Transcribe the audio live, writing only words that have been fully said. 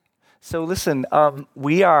So listen,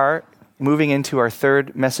 we are moving into our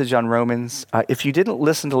third message on Romans. If you didn't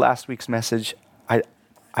listen to last week's message, I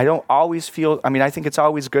don't always feel, I think it's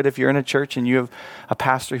always good if you're in a church and you have a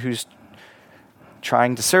pastor who's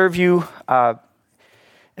trying to serve you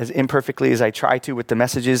as imperfectly as I try to with the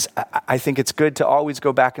messages. I think it's good to always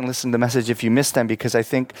go back and listen to the message if you miss them, because I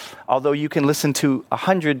think although you can listen to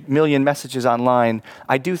 100 million messages online,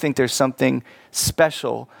 I do think there's something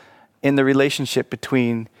special in the relationship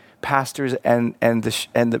between pastors and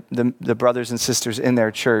the brothers and sisters in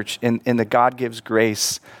their church, in the God gives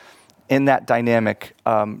grace, in that dynamic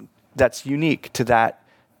that's unique to that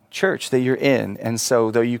church that you're in. And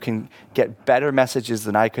so though you can get better messages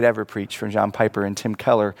than I could ever preach from John Piper and Tim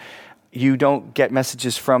Keller, you don't get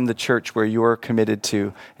messages from the church where you're committed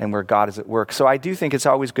to and where God is at work. So I do think it's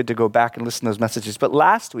always good to go back and listen to those messages. But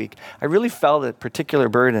last week, I really felt a particular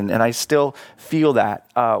burden, and I still feel that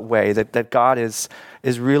way, that God is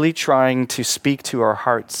really trying to speak to our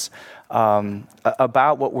hearts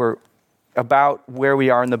about where we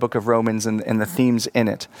are in the book of Romans and the themes in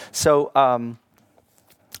it. So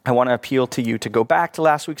I want to appeal to you to go back to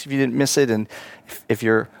last week's if you didn't miss it. And if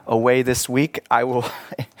you're away this week,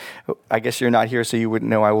 I guess you're not here, so you wouldn't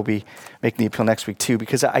know. I will be making the appeal next week too,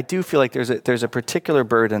 because I do feel like there's a particular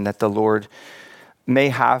burden that the Lord may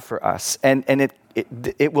have for us. And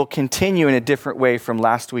it will continue in a different way from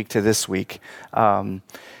last week to this week.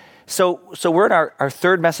 So we're in our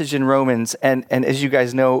third message in Romans. And as you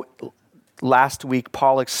guys know, last week,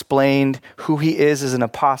 Paul explained who he is as an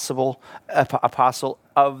apostle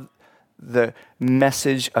of the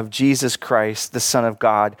message of Jesus Christ, the Son of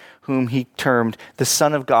God, whom he termed the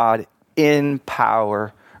Son of God in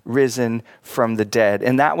power, risen from the dead.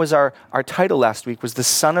 And that was our title last week, was the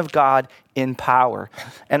Son of God in power.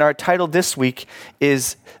 And our title this week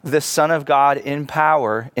is the Son of God in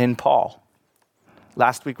power in Paul.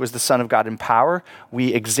 Last week was the Son of God in power.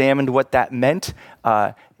 We examined what that meant,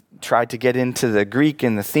 tried to get into the Greek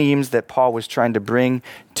and the themes that Paul was trying to bring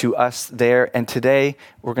to us there. And today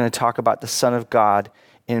we're going to talk about the Son of God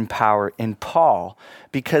in power in Paul,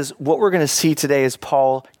 because what we're going to see today is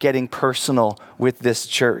Paul getting personal with this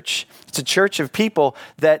church. It's a church of people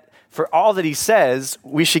that, for all that he says,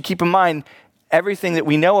 we should keep in mind everything that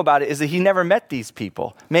we know about it is that he never met these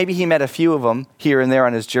people. Maybe he met a few of them here and there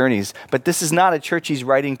on his journeys, but this is not a church he's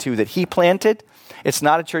writing to that he planted. It's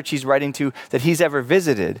not a church he's writing to that he's ever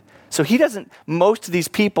visited. So he doesn't, most of these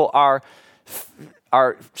people are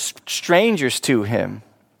strangers to him.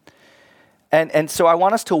 And so I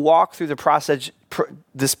want us to walk through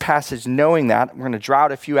this passage knowing that. We're going to draw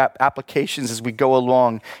out a few applications as we go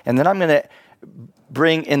along. And then I'm going to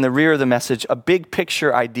bring in the rear of the message a big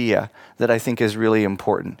picture idea that I think is really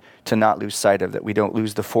important to not lose sight of, that we don't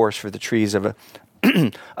lose the forest for the trees of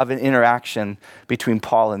an interaction between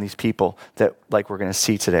Paul and these people that, like we're going to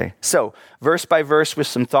see today. So verse by verse with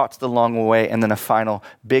some thoughts along the way, and then a final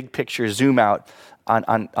big picture zoom out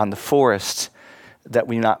on the forest that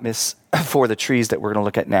we not miss for the trees that we're going to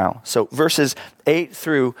look at now. So verses 8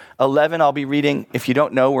 through 11, I'll be reading. If you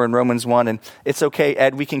don't know, we're in Romans 1, and it's okay,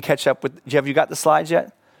 Ed, we can catch up with, have you got the slides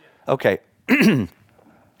yet? Yeah. Okay.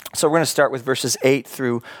 So we're going to start with verses 8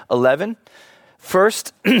 through 11.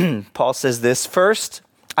 First, Paul says this, "First,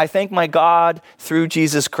 I thank my God through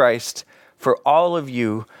Jesus Christ for all of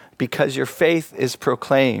you, because your faith is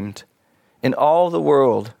proclaimed in all the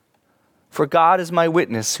world. For God is my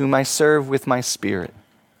witness, whom I serve with my spirit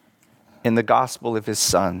in the gospel of his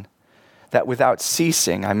Son, that without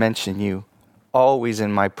ceasing I mention you always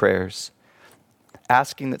in my prayers,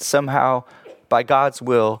 asking that somehow by God's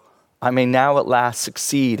will I may now at last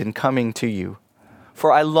succeed in coming to you.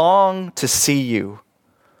 For I long to see you,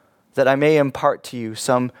 that I may impart to you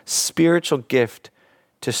some spiritual gift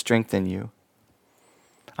to strengthen you."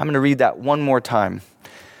 I'm going to read that one more time.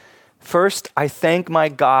 "First, I thank my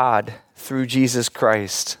God through Jesus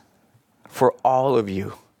Christ for all of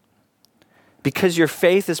you, because your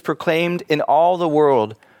faith is proclaimed in all the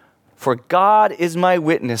world. For God is my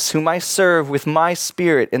witness, whom I serve with my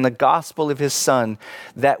spirit in the gospel of his Son,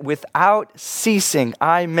 that without ceasing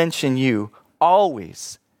I mention you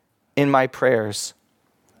always in my prayers,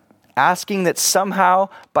 asking that somehow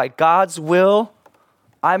by God's will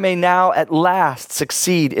I may now at last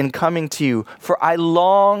succeed in coming to you. For I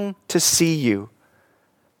long to see you,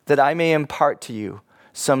 that I may impart to you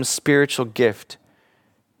some spiritual gift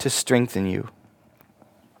to strengthen you."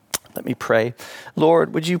 Let me pray.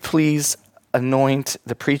 Lord, would you please anoint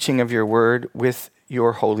the preaching of your word with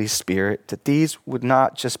your Holy Spirit, that these would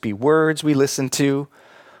not just be words we listen to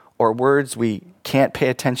or words we can't pay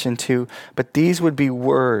attention to, but these would be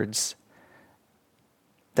words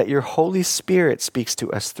that your Holy Spirit speaks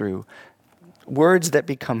to us through. Words that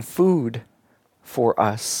become food for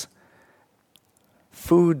us.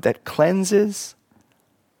 Food that cleanses,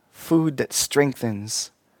 food that strengthens,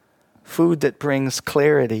 food that brings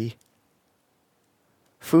clarity,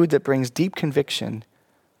 food that brings deep conviction,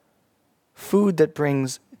 food that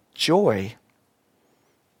brings joy.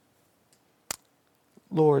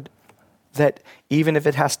 Lord, that even if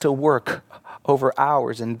it has to work over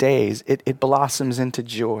hours and days, it blossoms into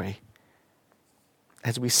joy.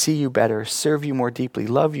 As we see you better, serve you more deeply,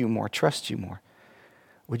 love you more, trust you more.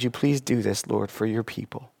 Would you please do this, Lord, for your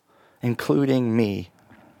people, including me?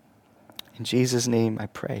 In Jesus' name I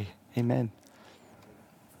pray. Amen.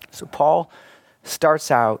 So Paul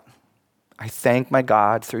starts out, I thank my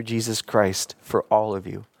God through Jesus Christ for all of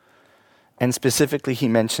you. And specifically, he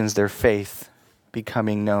mentions their faith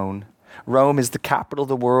becoming known. Rome is the capital of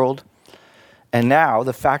the world. And now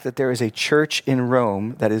the fact that there is a church in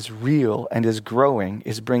Rome that is real and is growing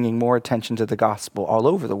is bringing more attention to the gospel all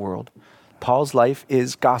over the world. Paul's life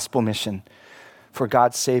is gospel mission for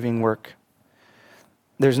God's saving work.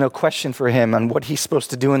 There's no question for him on what he's supposed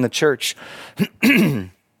to do in the church.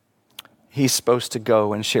 He's supposed to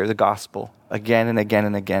go and share the gospel again and again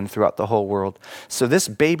and again throughout the whole world. So this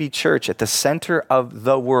baby church at the center of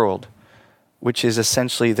the world, which is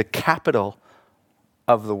essentially the capital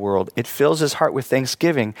of the world, it fills his heart with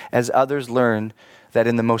thanksgiving as others learn that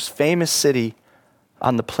in the most famous city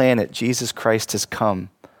on the planet, Jesus Christ has come.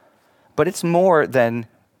 But it's more than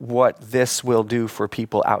what this will do for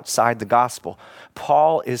people outside the gospel.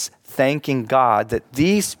 Paul is thanking God that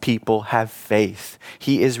these people have faith.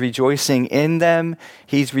 He is rejoicing in them.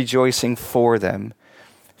 He's rejoicing for them.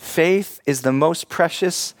 Faith is the most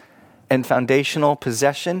precious and foundational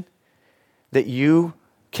possession that you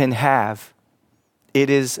can have. It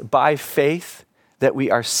is by faith that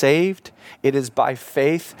we are saved. It is by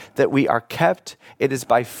faith that we are kept. It is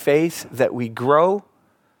by faith that we grow.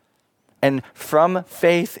 And from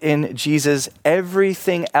faith in Jesus,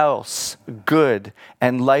 everything else good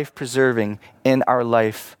and life-preserving in our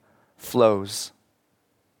life flows.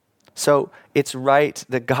 So it's right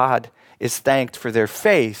that God is thanked for their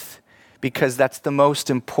faith because that's the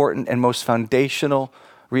most important and most foundational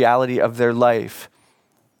reality of their life.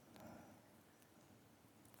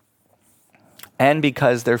 And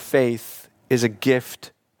because their faith is a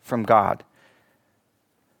gift from God.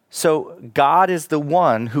 So God is the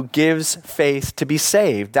one who gives faith to be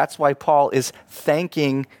saved. That's why Paul is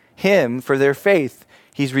thanking him for their faith.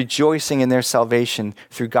 He's rejoicing in their salvation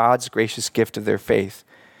through God's gracious gift of their faith.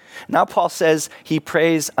 Now Paul says he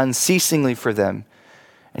prays unceasingly for them.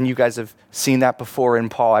 And you guys have seen that before in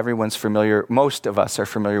Paul. Everyone's familiar. Most of us are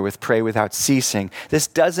familiar with pray without ceasing. This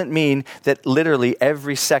doesn't mean that literally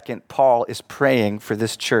every second Paul is praying for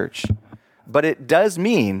this church. But it does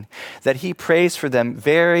mean that he prays for them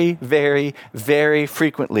very, very, very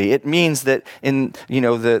frequently. It means that in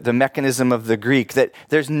the mechanism of the Greek, that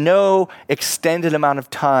there's no extended amount of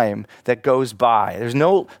time that goes by.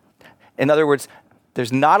 In other words,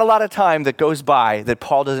 there's not a lot of time that goes by that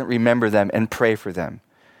Paul doesn't remember them and pray for them.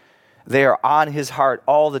 They are on his heart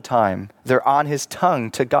all the time. They're on his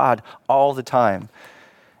tongue to God all the time.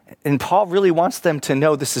 And Paul really wants them to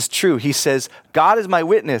know this is true. He says, God is my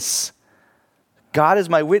witness. God is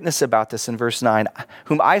my witness about this in verse 9,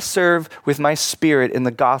 whom I serve with my spirit in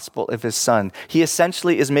the gospel of his Son. He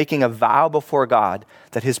essentially is making a vow before God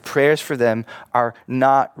that his prayers for them are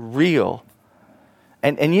not real.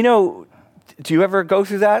 And do you ever go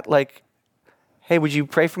through that? Like, hey, would you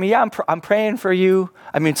pray for me? Yeah, I'm praying for you.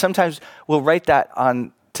 I mean, sometimes we'll write that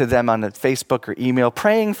on to them on a Facebook or email,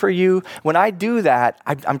 praying for you. When I do that,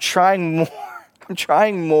 I'm trying more. I'm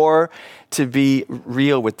trying more to be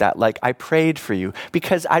real with that. Like, I prayed for you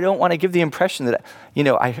because I don't want to give the impression that,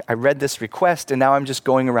 I read this request and now I'm just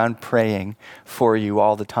going around praying for you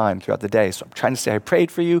all the time throughout the day. So I'm trying to say I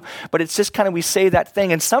prayed for you, but it's just kind of, we say that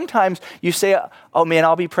thing. And sometimes you say, oh man,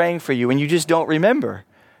 I'll be praying for you. And you just don't remember.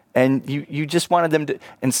 And you just wanted them to,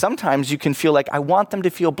 and sometimes you can feel like, I want them to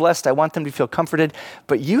feel blessed, I want them to feel comforted,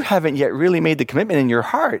 but you haven't yet really made the commitment in your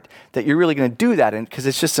heart that you're really going to do that, and because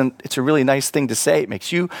it's a really nice thing to say. It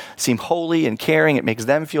makes you seem holy and caring, it makes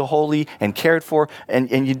them feel holy and cared for,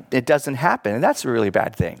 and it doesn't happen, and that's a really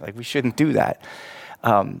bad thing. Like, we shouldn't do that.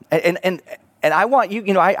 And I want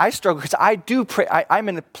you, I struggle because I do pray. I'm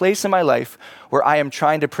in a place in my life where I am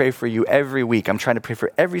trying to pray for you every week. I'm trying to pray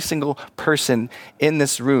for every single person in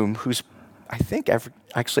this room who's,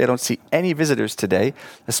 actually I don't see any visitors today,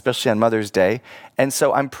 especially on Mother's Day. And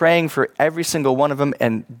so I'm praying for every single one of them.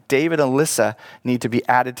 And David and Alyssa need to be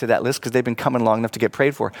added to that list because they've been coming long enough to get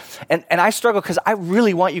prayed for. And I struggle because I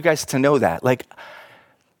really want you guys to know that. Like,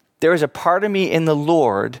 there is a part of me in the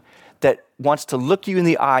Lord that wants to look you in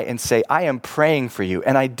the eye and say, I am praying for you.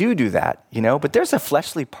 And I do that, but there's a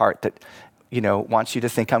fleshly part that, wants you to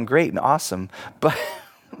think I'm great and awesome. But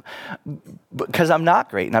because I'm not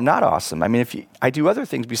great and I'm not awesome. I mean, I do other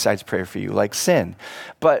things besides pray for you, like sin.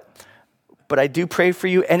 But I do pray for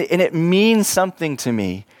you, and it means something to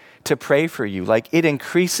me to pray for you. Like, it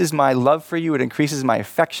increases my love for you. It increases my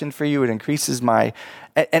affection for you. It increases my...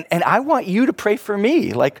 And I want you to pray for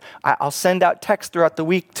me. Like, I'll send out texts throughout the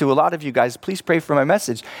week to a lot of you guys. Please pray for my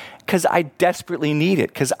message, because I desperately need it,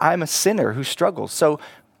 because I'm a sinner who struggles. So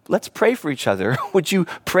let's pray for each other. Would you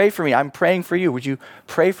pray for me? I'm praying for you. Would you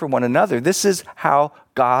pray for one another? This is how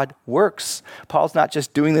God works. Paul's not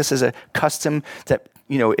just doing this as a custom that,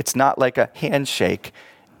 it's not like a handshake.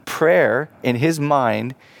 Prayer in his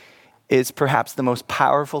mind is perhaps the most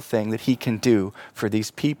powerful thing that he can do for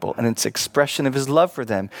these people, and it's expression of his love for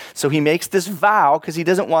them. So he makes this vow because he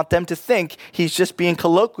doesn't want them to think he's just being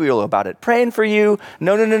colloquial about it. Praying for you.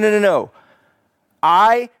 No.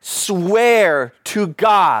 I swear to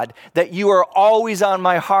God that you are always on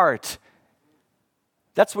my heart.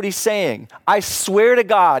 That's what he's saying. I swear to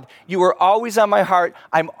God, you are always on my heart.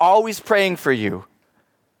 I'm always praying for you.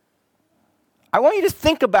 I want you to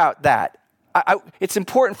think about that. It's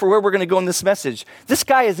important for where we're going to go in this message. This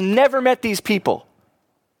guy has never met these people,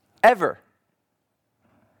 ever.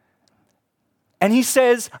 And he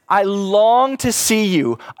says, I long to see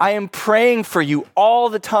you. I am praying for you all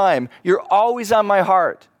the time. You're always on my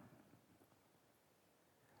heart.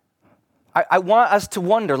 I want us to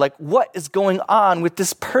wonder, what is going on with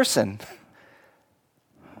this person?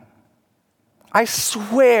 I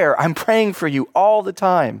swear I'm praying for you all the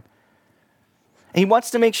time. And he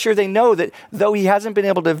wants to make sure they know that though he hasn't been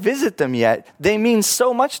able to visit them yet, they mean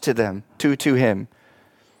so much to them, to him.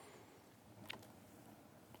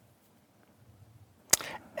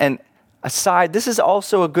 And aside, this is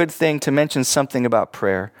also a good thing to mention something about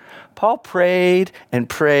prayer. Paul prayed and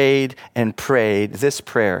prayed and prayed this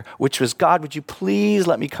prayer, which was, God, would you please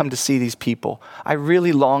let me come to see these people? I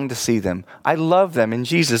really long to see them. I love them in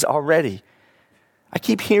Jesus already. I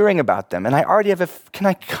keep hearing about them, and I already can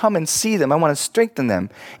I come and see them? I want to strengthen them.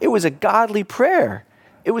 It was a godly prayer.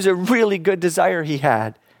 It was a really good desire he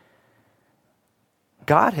had.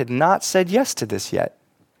 God had not said yes to this yet.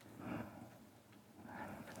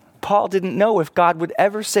 Paul didn't know if God would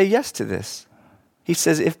ever say yes to this. He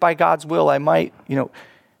says, if by God's will I might,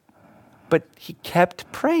 but he kept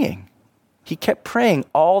praying. He kept praying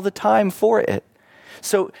all the time for it.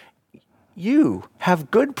 So you have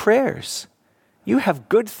good prayers. You have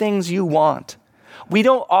good things you want. We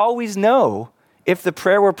don't always know if the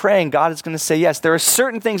prayer we're praying, God is going to say yes. There are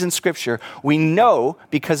certain things in Scripture we know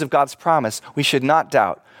because of God's promise we should not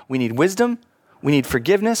doubt. We need wisdom. We need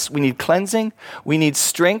forgiveness. We need cleansing. We need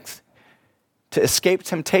strength to escape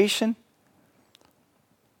temptation.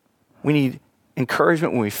 We need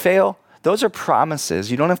encouragement when we fail. Those are promises.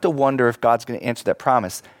 You don't have to wonder if God's going to answer that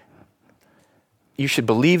promise. You should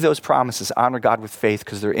believe those promises, honor God with faith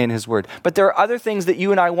because they're in his word. But there are other things that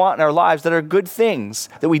you and I want in our lives that are good things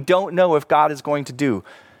that we don't know if God is going to do.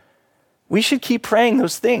 We should keep praying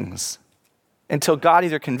those things until God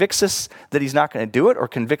either convicts us that he's not going to do it or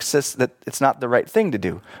convicts us that it's not the right thing to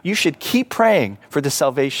do. You should keep praying for the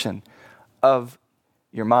salvation of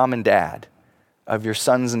your mom and dad, of your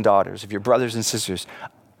sons and daughters, of your brothers and sisters.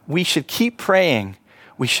 We should keep praying.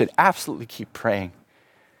 We should absolutely keep praying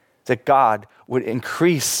that God would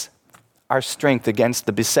increase our strength against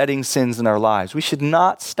the besetting sins in our lives. We should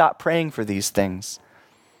not stop praying for these things.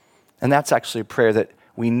 And that's actually a prayer that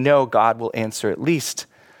we know God will answer at least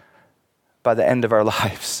by the end of our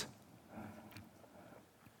lives.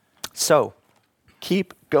 So,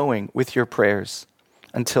 keep going with your prayers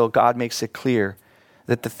until God makes it clear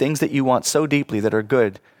that the things that you want so deeply that are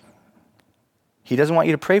good, he doesn't want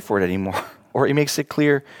you to pray for it anymore. Or he makes it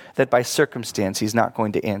clear that by circumstance, he's not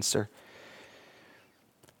going to answer.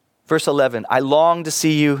 Verse 11, I long to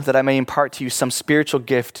see you that I may impart to you some spiritual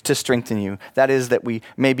gift to strengthen you. That is, that we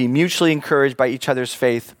may be mutually encouraged by each other's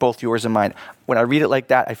faith, both yours and mine. When I read it like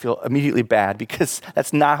that, I feel immediately bad because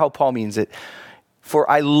that's not how Paul means it. For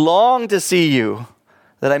I long to see you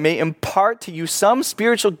that I may impart to you some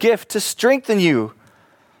spiritual gift to strengthen you.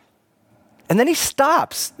 And then he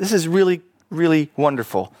stops. This is really, really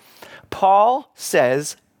wonderful. Paul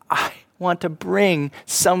says, I want to bring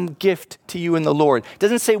some gift to you in the Lord. It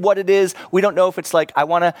doesn't say what it is. We don't know if it's like, I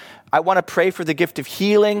want to pray for the gift of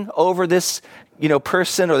healing over this,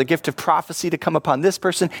 person, or the gift of prophecy to come upon this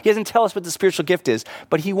person. He doesn't tell us what the spiritual gift is,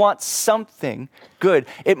 but he wants something good.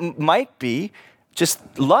 It might be just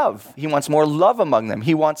love. He wants more love among them.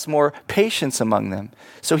 He wants more patience among them.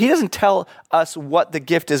 So he doesn't tell us what the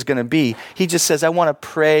gift is going to be. He just says, I want to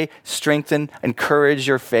pray, strengthen, encourage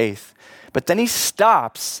your faith. But then he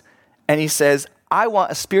stops and he says, I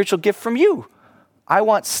want a spiritual gift from you. I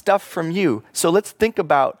want stuff from you. So let's think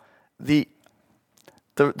about the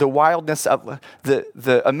wildness of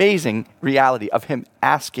the amazing reality of him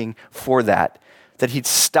asking for that he'd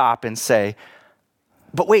stop and say,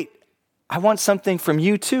 but wait, I want something from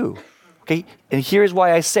you too. Okay, and here's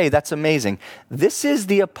why I say that's amazing. This is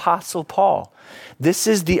the Apostle Paul. This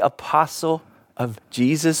is the apostle of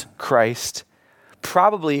Jesus Christ,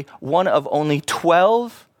 probably one of only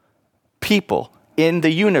 12 people in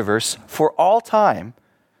the universe for all time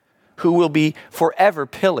who will be forever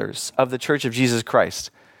pillars of the Church of Jesus Christ.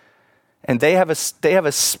 And they have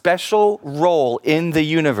a special role in the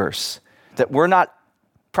universe that we're not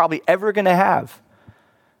probably ever going to have.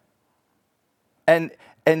 And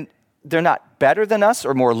they're not better than us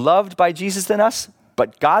or more loved by Jesus than us,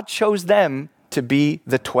 but God chose them to be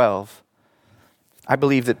the 12. I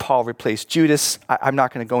believe that Paul replaced Judas. I'm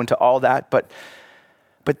not going to go into all that, but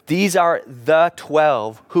these are the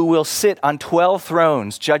 12 who will sit on 12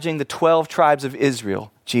 thrones, judging the 12 tribes of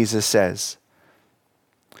Israel, Jesus says.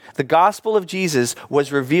 The gospel of Jesus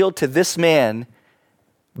was revealed to this man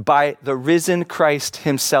by the risen Christ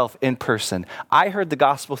himself in person. I heard the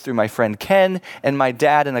gospel through my friend Ken and my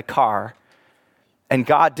dad in a car, and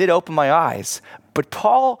God did open my eyes. But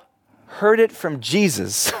Paul heard it from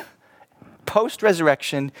Jesus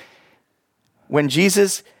post-resurrection when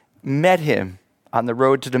Jesus met him on the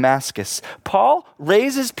road to Damascus. Paul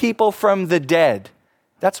raises people from the dead.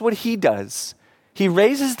 That's what he does. He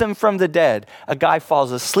raises them from the dead. A guy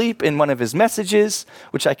falls asleep in one of his messages,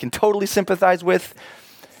 which I can totally sympathize with.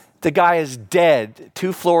 The guy is dead,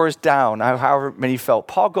 2 floors down, however many felt.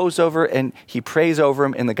 Paul goes over and he prays over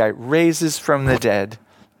him, and the guy raises from the dead.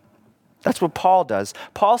 That's what Paul does.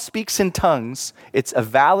 Paul speaks in tongues. It's a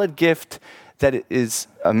valid gift that is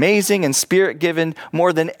amazing and spirit-given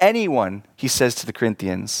more than anyone, he says to the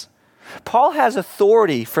Corinthians. Paul has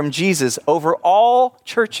authority from Jesus over all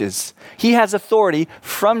churches. He has authority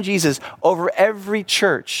from Jesus over every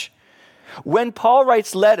church. When Paul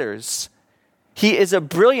writes letters, he is a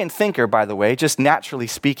brilliant thinker, by the way, just naturally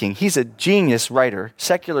speaking. He's a genius writer.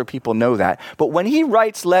 Secular people know that. But when he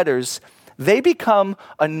writes letters, they become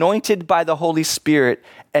anointed by the Holy Spirit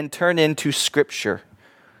and turn into scripture,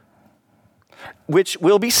 which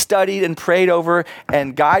will be studied and prayed over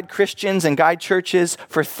and guide Christians and guide churches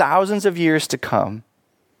for thousands of years to come.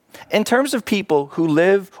 In terms of people who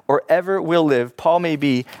live or ever will live, Paul may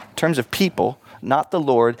be, in terms of people, not the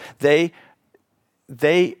Lord, he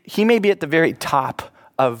may be at the very top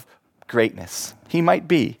of greatness. He might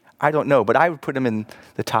be. I don't know, but I would put him in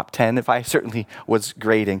the top 10 if I certainly was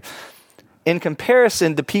grading. In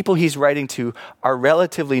comparison, the people he's writing to are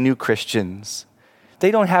relatively new Christians.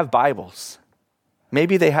 They don't have Bibles.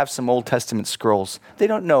 Maybe they have some Old Testament scrolls. They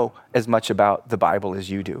don't know as much about the Bible as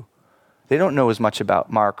you do. They don't know as much about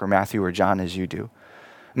Mark or Matthew or John as you do.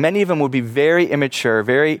 Many of them would be very immature,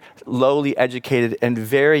 very lowly educated, and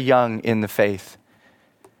very young in the faith.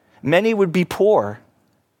 Many would be poor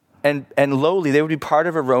and lowly. They would be part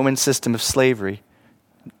of a Roman system of slavery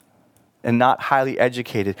and not highly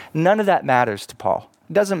educated. None of that matters to Paul.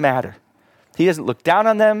 It doesn't matter. He doesn't look down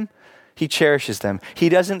on them. He cherishes them. He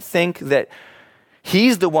doesn't think that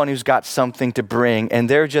he's the one who's got something to bring and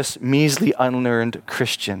they're just measly, unlearned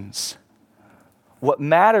Christians. What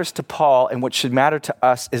matters to Paul and what should matter to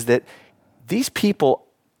us is that these people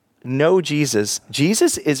know Jesus.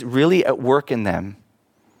 Jesus is really at work in them.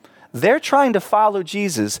 They're trying to follow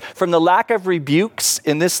Jesus. From the lack of rebukes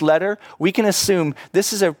in this letter, we can assume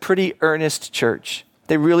this is a pretty earnest church.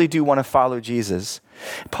 They really do want to follow Jesus.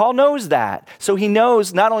 Paul knows that. So he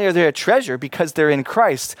knows not only are they a treasure because they're in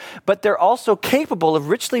Christ, but they're also capable of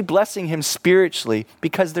richly blessing him spiritually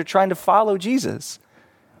because they're trying to follow Jesus.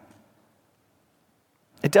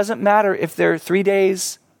 It doesn't matter if they're 3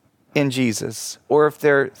 days in Jesus or if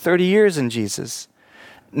they're 30 years in Jesus.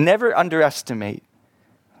 Never underestimate,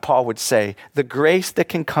 Paul would say, the grace that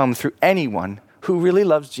can come through anyone who really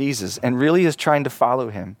loves Jesus and really is trying to follow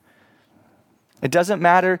him. It doesn't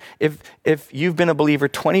matter if you've been a believer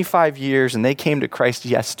 25 years and they came to Christ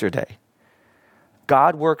yesterday.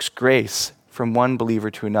 God works grace from one believer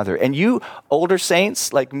to another. And you older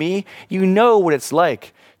saints like me, you know what it's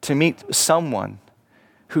like to meet someone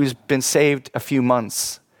who's been saved a few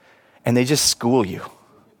months and they just school you.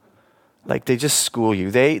 Like they just school you.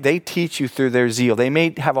 They teach you through their zeal. They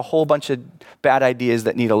may have a whole bunch of bad ideas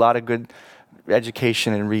that need a lot of good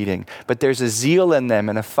education and reading, but there's a zeal in them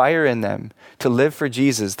and a fire in them to live for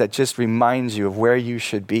Jesus that just reminds you of where you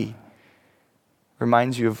should be,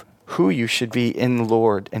 reminds you of who you should be in the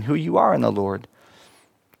Lord and who you are in the Lord.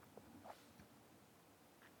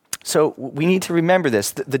 So we need to remember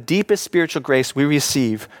this. The deepest spiritual grace we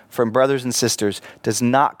receive from brothers and sisters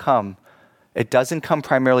doesn't come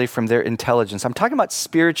primarily from their intelligence. I'm talking about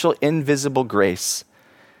spiritual, invisible grace.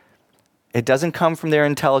 It doesn't come from their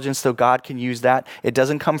intelligence, though God can use that. It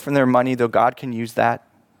doesn't come from their money, though God can use that.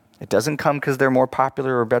 It doesn't come because they're more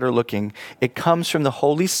popular or better looking. It comes from the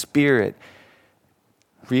Holy Spirit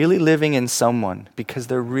really living in someone because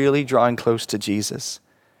they're really drawing close to Jesus.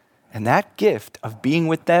 And that gift of being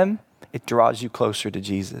with them, it draws you closer to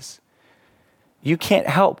Jesus. You can't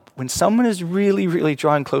help. When someone is really, really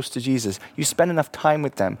drawing close to Jesus, you spend enough time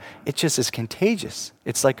with them, it just is contagious.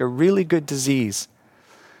 It's like a really good disease.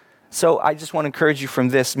 So I just want to encourage you from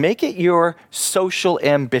this. Make it your social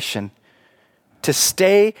ambition to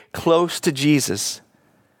stay close to Jesus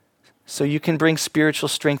so you can bring spiritual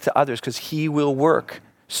strength to others, because he will work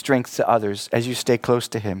strength to others as you stay close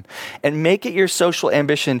to him. And make it your social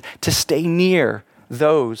ambition to stay near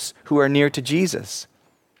those who are near to Jesus.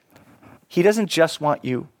 He doesn't just want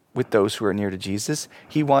you with those who are near to Jesus.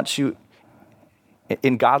 He wants you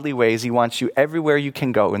in godly ways. He wants you everywhere you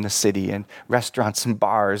can go in the city, and restaurants and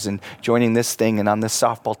bars, and joining this thing and on this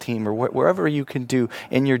softball team, or wherever you can do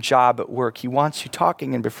in your job at work. He wants you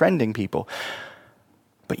talking and befriending people.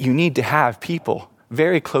 But you need to have people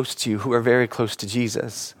very close to you who are very close to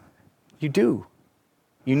Jesus. You do.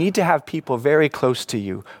 You need to have people very close to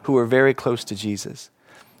you who are very close to Jesus.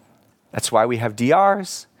 That's why we have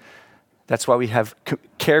DRs. That's why we have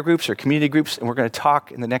care groups or community groups, and we're going to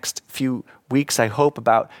talk in the next few weeks, I hope,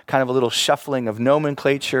 about kind of a little shuffling of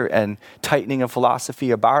nomenclature and tightening of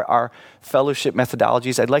philosophy about our fellowship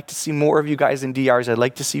methodologies. I'd like to see more of you guys in DRs. I'd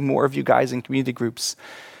like to see more of you guys in community groups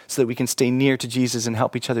so that we can stay near to Jesus and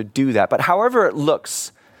help each other do that. But however it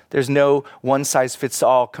looks, there's no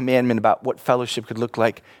one-size-fits-all commandment about what fellowship could look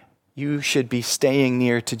like. You should be staying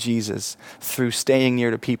near to Jesus through staying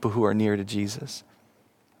near to people who are near to Jesus.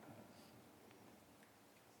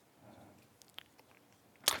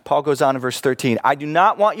 Paul goes on in verse 13, I do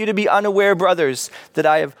not want you to be unaware, brothers, that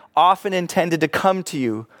I have often intended to come to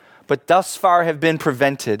you, but thus far have been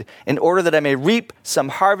prevented, in order that I may reap some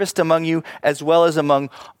harvest among you, as well as among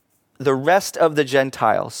the rest of the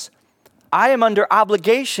Gentiles. I am under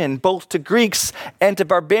obligation both to Greeks and to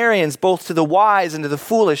barbarians, both to the wise and to the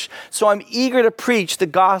foolish. So I'm eager to preach the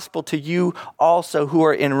gospel to you also who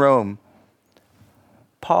are in Rome.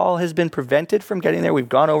 Paul has been prevented from getting there. We've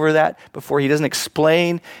gone over that before. He doesn't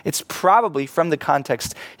explain. It's probably from the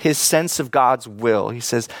context, his sense of God's will. He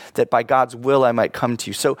says that by God's will I might come to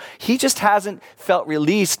you. So he just hasn't felt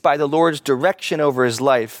released by the Lord's direction over his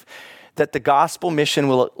life that the gospel mission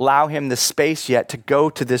will allow him the space yet to go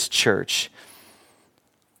to this church.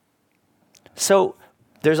 So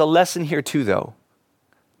there's a lesson here too, though.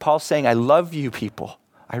 Paul's saying, I love you people.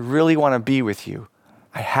 I really want to be with you.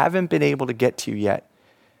 I haven't been able to get to you yet.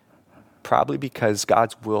 Probably because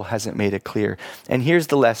God's will hasn't made it clear. And here's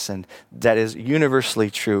the lesson that is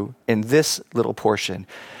universally true in this little portion.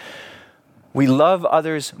 We love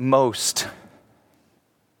others most.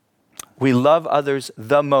 We love others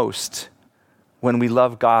the most when we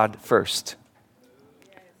love God first.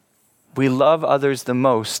 We love others the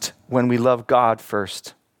most when we love God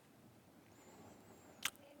first.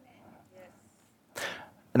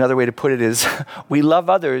 Another way to put it is, we love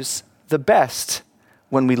others the best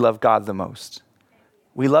when we love God the most.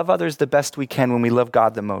 We love others the best we can when we love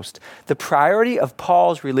God the most. The priority of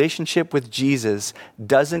Paul's relationship with Jesus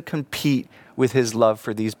doesn't compete with his love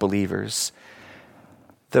for these believers.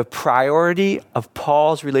 The priority of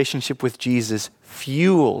Paul's relationship with Jesus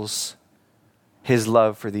fuels his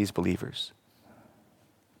love for these believers.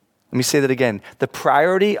 Let me say that again. The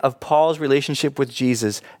priority of Paul's relationship with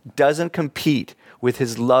Jesus doesn't compete with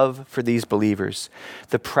his love for these believers.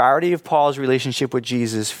 The priority of Paul's relationship with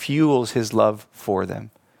Jesus fuels his love for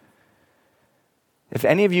them. If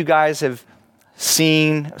any of you guys have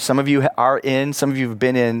seen, some of you are in, some of you have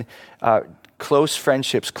been in close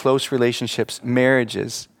friendships, close relationships,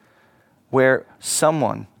 marriages, where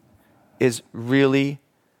someone is really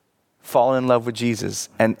fallen in love with Jesus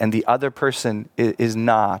and the other person is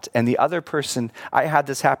not. And the other person, I had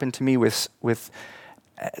this happen to me with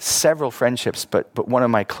several friendships, but one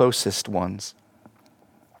of my closest ones.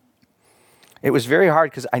 It was very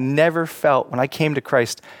hard because I never felt, when I came to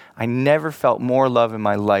Christ, I never felt more love in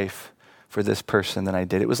my life for this person than I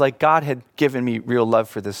did. It was like God had given me real love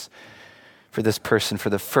for this person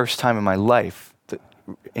for the first time in my life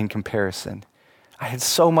in comparison. I had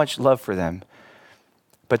so much love for them,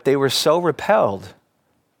 but they were so repelled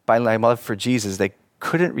by my love for Jesus, they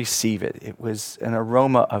couldn't receive it. It was an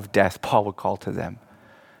aroma of death, Paul would call to them.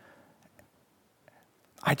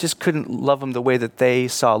 I just couldn't love them the way that they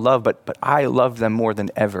saw love, but I loved them more than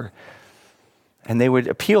ever. And they would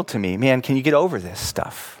appeal to me, man, can you get over this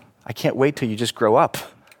stuff? I can't wait till you just grow up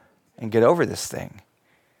and get over this thing.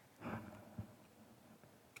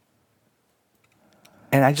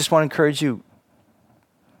 And I just want to encourage you,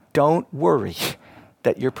 don't worry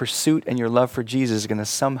that your pursuit and your love for Jesus is going to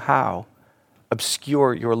somehow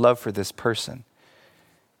obscure your love for this person.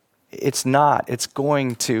 It's not. It's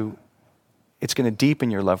going to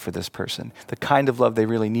deepen your love for this person, the kind of love they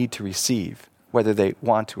really need to receive, whether they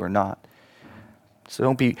want to or not. So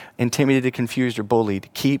don't be intimidated, confused, or bullied.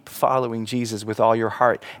 Keep following Jesus with all your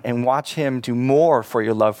heart and watch him do more for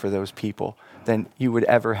your love for those people than you would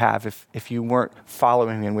ever have if you weren't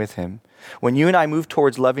following him with him. When you and I move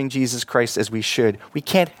towards loving Jesus Christ as we should, we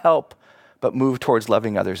can't help but move towards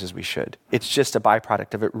loving others as we should. It's just a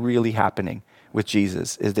byproduct of it really happening with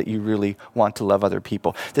Jesus, is that you really want to love other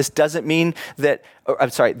people. This does mean that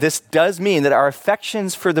our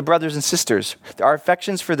affections for the brothers and sisters, our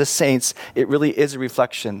affections for the saints, it really is a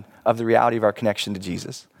reflection of the reality of our connection to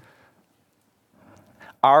Jesus.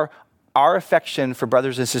 Our affection for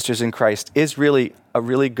brothers and sisters in Christ is really a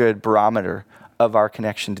really good barometer of our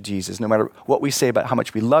connection to Jesus. No matter what we say about how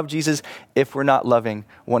much we love Jesus, if we're not loving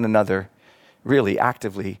one another really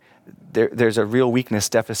actively, there's a real weakness,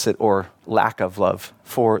 deficit, or lack of love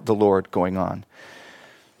for the Lord going on.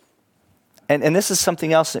 And this is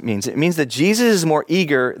something else it means. It means that Jesus is more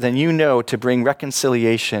eager than you know to bring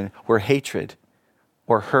reconciliation where hatred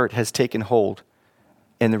or hurt has taken hold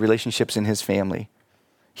in the relationships in his family.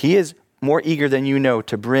 He is more eager than you know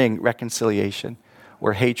to bring reconciliation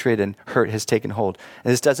where hatred and hurt has taken hold.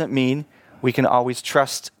 And this doesn't mean we can always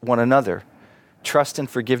trust one another. Trust and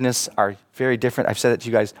forgiveness are very different. I've said that to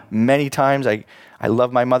you guys many times. I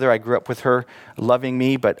love my mother. I grew up with her loving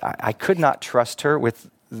me, but I could not trust her with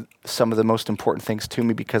some of the most important things to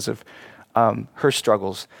me because of her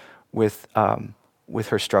struggles with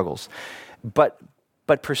her struggles. But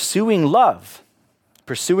pursuing love,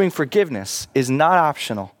 pursuing forgiveness is not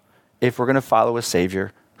optional if we're going to follow a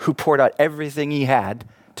Savior who poured out everything he had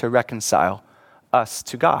to reconcile us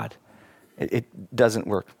to God. It doesn't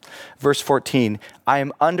work. Verse 14, I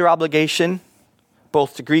am under obligation,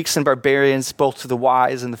 both to Greeks and barbarians, both to the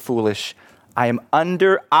wise and the foolish. I am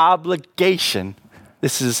under obligation.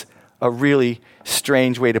 This is a really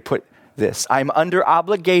strange way to put this. I am under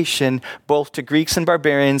obligation, both to Greeks and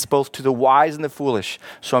barbarians, both to the wise and the foolish.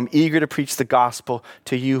 So I'm eager to preach the gospel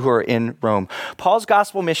to you who are in Rome. Paul's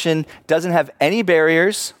gospel mission doesn't have any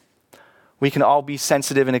barriers. We can all be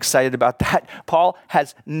sensitive and excited about that. Paul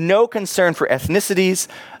has no concern for ethnicities,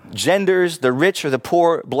 genders, the rich or the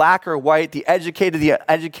poor, black or white, the educated, the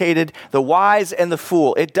uneducated, the wise and the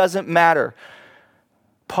fool. It doesn't matter.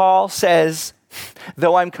 Paul says,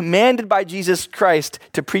 though I'm commanded by Jesus Christ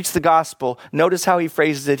to preach the gospel, notice how he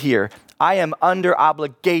phrases it here. I am under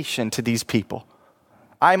obligation to these people.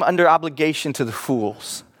 I'm under obligation to the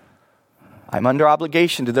fools. I'm under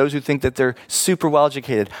obligation to those who think that they're super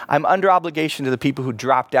well-educated. I'm under obligation to the people who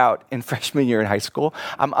dropped out in freshman year in high school.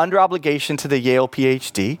 I'm under obligation to the Yale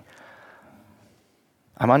PhD.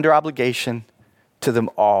 I'm under obligation to them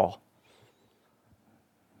all.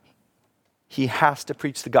 He has to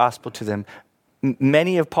preach the gospel to them.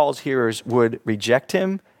 Many of Paul's hearers would reject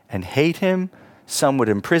him and hate him. Some would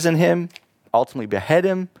imprison him, ultimately behead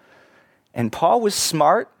him. And Paul was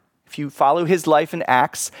smart. If you follow his life in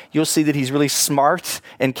Acts, you'll see that he's really smart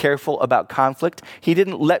and careful about conflict. He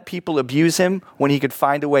didn't let people abuse him when he could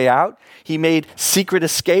find a way out. He made secret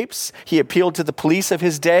escapes. He appealed to the police of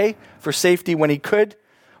his day for safety when he could.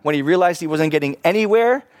 When he realized he wasn't getting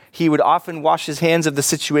anywhere, he would often wash his hands of the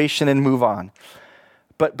situation and move on.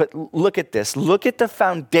 But look at this. Look at the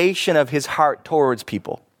foundation of his heart towards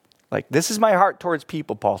people. Like, this is my heart towards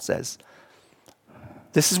people, Paul says.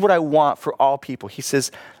 This is what I want for all people. He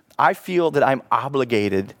says, I feel that I'm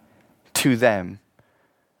obligated to them.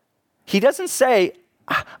 He doesn't say,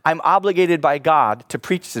 I'm obligated by God to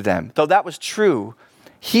preach to them, though that was true.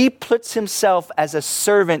 He puts himself as a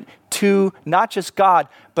servant to not just God,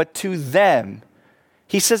 but to them.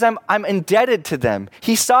 He says, I'm indebted to them.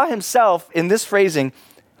 He saw himself in this phrasing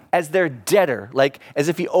as their debtor, like as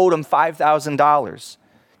if he owed them $5,000.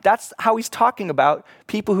 That's how he's talking about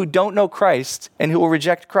people who don't know Christ and who will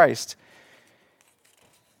reject Christ.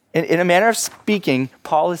 In a manner of speaking,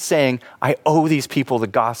 Paul is saying, I owe these people the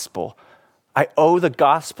gospel. I owe the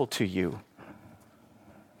gospel to you.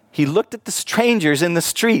 He looked at the strangers in the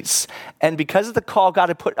streets, and because of the call God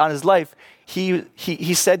had put on his life,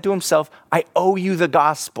 he said to himself, I owe you the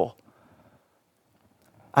gospel.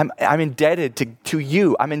 I'm indebted to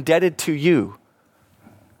you. I'm indebted to you.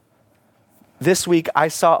 This week, I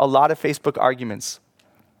saw a lot of Facebook arguments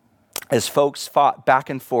as folks fought back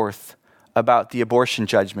and forth about the abortion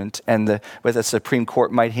judgment and what the Supreme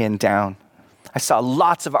Court might hand down. I saw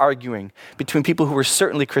lots of arguing between people who were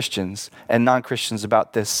certainly Christians and non-Christians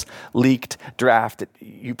about this leaked draft that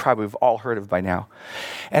you probably have all heard of by now.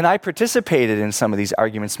 And I participated in some of these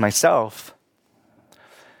arguments myself.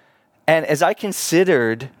 And as I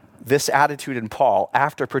considered this attitude in Paul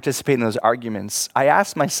after participating in those arguments, I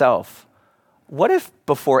asked myself, what if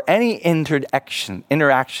before any interactions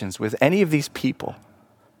with any of these people,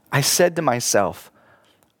 I said to myself,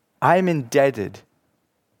 I'm indebted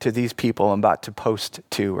to these people I'm about to post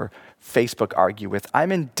to or Facebook argue with.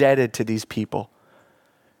 I'm indebted to these people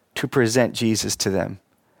to present Jesus to them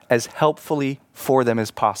as helpfully for them as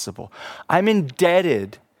possible. I'm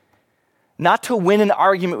indebted not to win an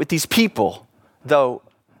argument with these people, though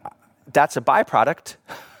that's a byproduct.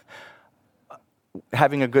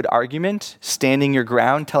 Having a good argument, standing your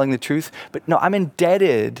ground, telling the truth. But no, I'm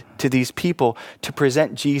indebted to these people to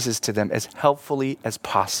present Jesus to them as helpfully as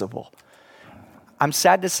possible. I'm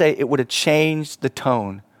sad to say it would have changed the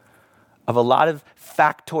tone of a lot of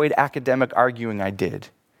factoid academic arguing I did.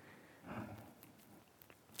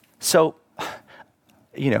 So,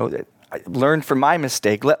 I learned from my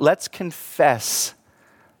mistake. Let's confess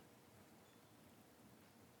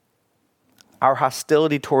our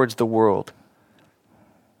hostility towards the world.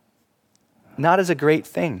 Not as a great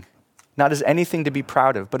thing, not as anything to be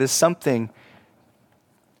proud of, but as something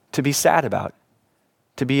to be sad about,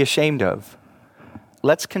 to be ashamed of.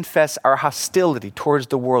 Let's confess our hostility towards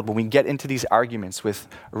the world when we get into these arguments with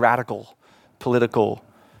radical political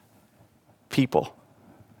people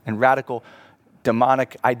and radical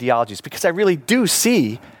demonic ideologies, because I really do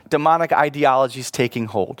see demonic ideologies taking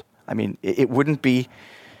hold. I mean, it wouldn't be,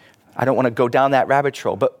 I don't want to go down that rabbit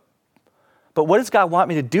trail, but what does God want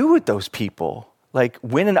me to do with those people? Like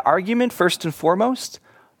win an argument first and foremost?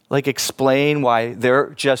 Like explain why they're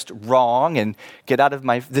just wrong and get out of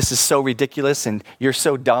this is so ridiculous and you're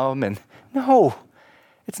so dumb and no,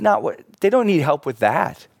 it's not they don't need help with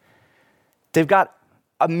that. They've got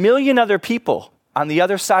a million other people on the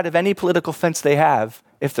other side of any political fence they have,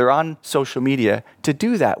 if they're on social media, to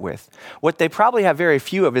do that with. What they probably have very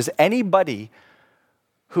few of is anybody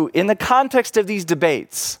who, in the context of these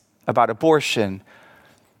debates about abortion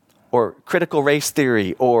or critical race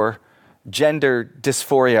theory or gender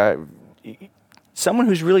dysphoria, someone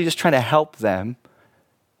who's really just trying to help them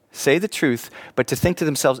say the truth, but to think to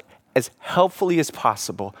themselves, as helpfully as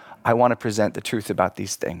possible, I want to present the truth about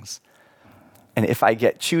these things. And if I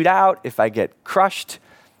get chewed out, if I get crushed,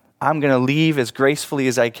 I'm going to leave as gracefully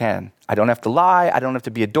as I can. I don't have to lie, I don't have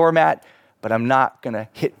to be a doormat, but I'm not going to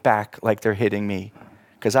hit back like they're hitting me,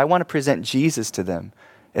 because I want to present Jesus to them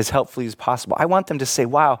as helpfully as possible. I want them to say,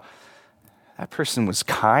 wow, that person was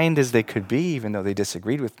kind as they could be, even though they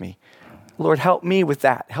disagreed with me. Lord, help me with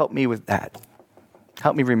that. Help me with that.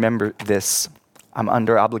 Help me remember this. I'm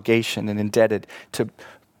under obligation and indebted to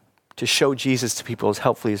show Jesus to people as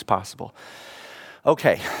helpfully as possible.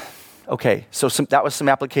 Okay, so that was some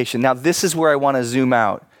application. Now this is where I want to zoom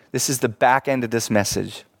out. This is the back end of this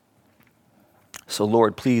message. So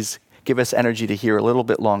Lord, please give us energy to hear a little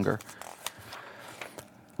bit longer.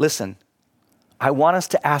 Listen, I want us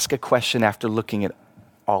to ask a question after looking at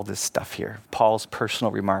all this stuff here, Paul's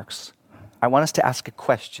personal remarks. I want us to ask a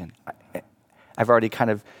question. I've already kind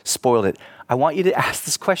of spoiled it. I want you to ask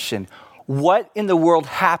this question. What in the world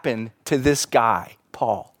happened to this guy,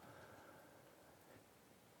 Paul?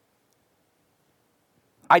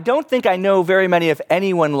 I don't think I know very many of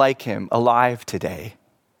anyone like him alive today.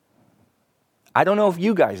 I don't know if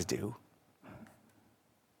you guys do.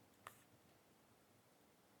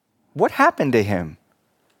 What happened to him?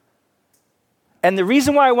 And the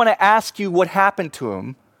reason why I want to ask you what happened to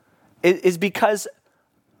him is because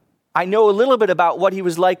I know a little bit about what he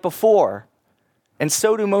was like before, and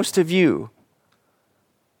so do most of you.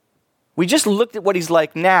 We just looked at what he's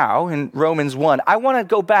like now in Romans 1. I want to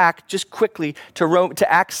go back just quickly to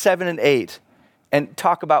Acts 7 and 8 and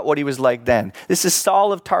talk about what he was like then. This is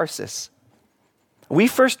Saul of Tarsus. We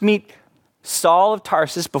first meet Saul of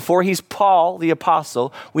Tarsus before he's Paul the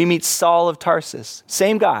apostle. We meet Saul of Tarsus,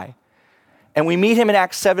 same guy. And we meet him in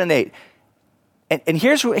Acts 7 and 8. And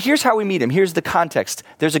here's how we meet him. Here's the context.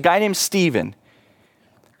 There's a guy named Stephen.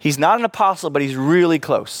 He's not an apostle, but he's really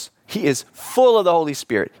close. He is full of the Holy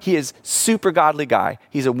Spirit. He is super godly guy.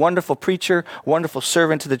 He's a wonderful preacher, wonderful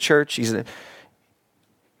servant to the church.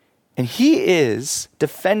 And he is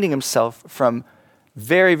defending himself from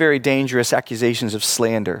very, very dangerous accusations of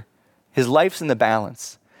slander. His life's in the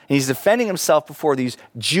balance. And he's defending himself before these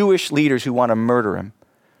Jewish leaders who want to murder him.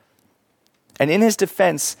 And in his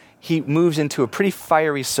defense, he moves into a pretty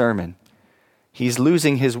fiery sermon. He's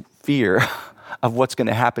losing his fear of what's going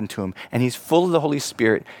to happen to him. And he's full of the Holy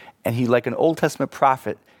Spirit. And he, like an Old Testament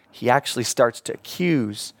prophet, he actually starts to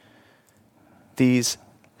accuse these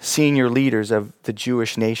senior leaders of the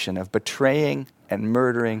Jewish nation of betraying and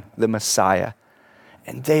murdering the Messiah.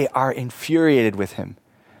 And they are infuriated with him.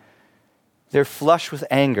 They're flush with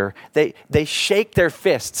anger. They shake their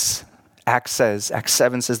fists, Acts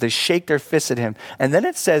 7 says, they shake their fists at him. And then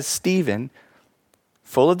it says Stephen,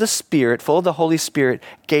 full of the Spirit, full of the Holy Spirit,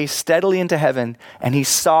 gazed steadily into heaven, and he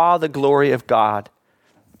saw the glory of God.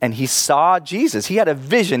 And he saw Jesus. He had a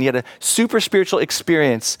vision. He had a super spiritual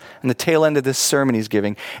experience in the tail end of this sermon he's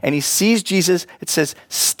giving. And he sees Jesus, it says,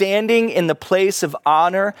 standing in the place of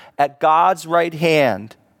honor at God's right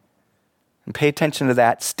hand. And pay attention to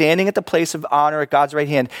that. Standing at the place of honor at God's right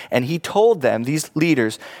hand. And he told them, these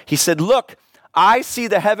leaders, he said, look, I see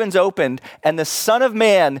the heavens opened and the Son of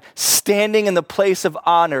Man standing in the place of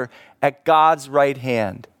honor at God's right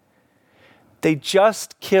hand. They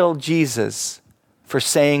just killed Jesus for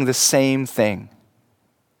saying the same thing.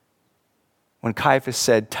 When Caiaphas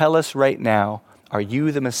said, tell us right now, are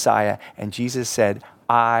you the Messiah? And Jesus said,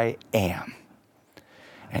 I am.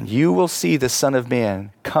 And you will see the Son of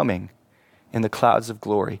Man coming in the clouds of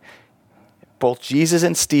glory. Both Jesus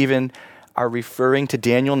and Stephen are referring to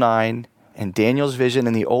Daniel 9 and Daniel's vision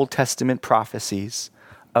in the Old Testament prophecies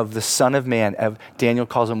of the Son of Man. Daniel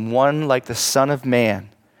calls him one like the Son of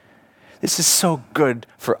Man. This is so good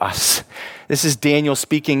for us. This is Daniel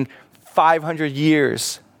speaking 500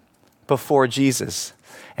 years before Jesus.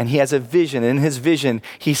 And he has a vision. In his vision,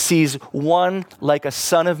 he sees one like a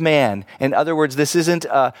Son of Man. In other words, this isn't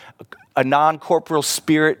a non-corporeal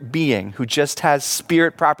spirit being who just has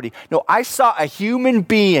spirit property. No, I saw a human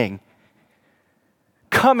being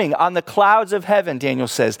coming on the clouds of heaven, Daniel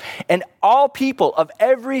says. And all people of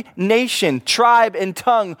every nation, tribe, and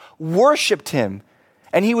tongue worshiped him.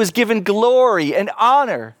 And he was given glory and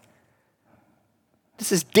honor.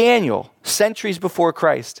 This is Daniel, centuries before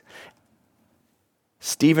Christ.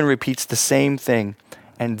 Stephen repeats the same thing,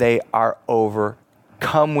 and they are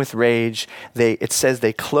overcome with rage. It says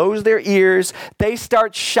they close their ears. They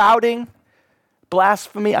start shouting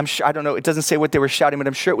blasphemy. I'm sure, I don't know, it doesn't say what they were shouting, but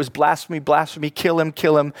I'm sure it was blasphemy, blasphemy, kill him,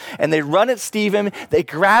 kill him. And they run at Stephen. They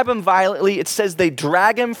grab him violently. It says they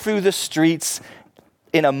drag him through the streets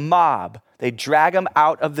in a mob. They drag him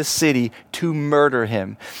out of the city to murder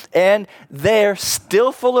him. And they're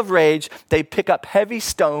still full of rage. They pick up heavy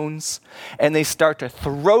stones and they start to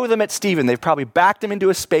throw them at Stephen. They've probably backed him into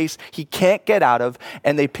a space he can't get out of.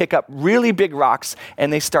 And they pick up really big rocks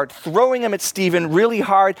and they start throwing them at Stephen really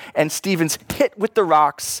hard. And Stephen's hit with the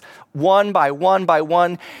rocks one by one by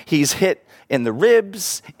one. He's hit in the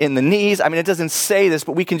ribs, in the knees. I mean, it doesn't say this,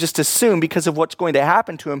 but we can just assume because of what's going to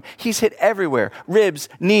happen to him, he's hit everywhere. Ribs,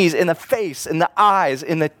 knees, in the face, in the eyes,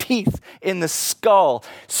 in the teeth, in the skull.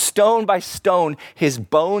 Stone by stone, his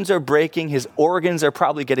bones are breaking. His organs are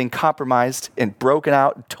probably getting compromised and broken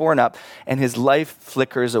out, torn up, and his life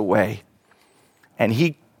flickers away. And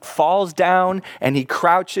he falls down and he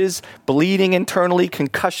crouches, bleeding internally,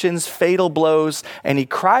 concussions, fatal blows, and he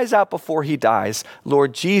cries out before he dies,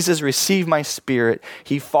 Lord Jesus, receive my spirit.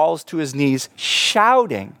 He falls to his knees,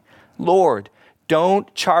 shouting, Lord,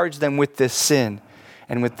 don't charge them with this sin.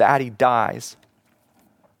 And with that, he dies.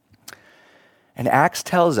 And Acts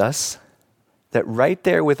tells us that right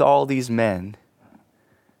there with all these men,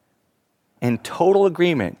 in total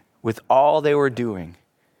agreement with all they were doing,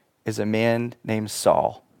 is a man named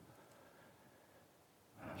Saul.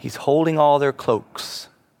 He's holding all their cloaks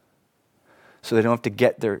so they don't have to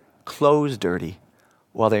get their clothes dirty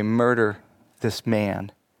while they murder this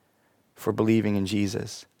man for believing in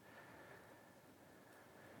Jesus.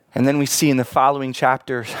 And then we see in the following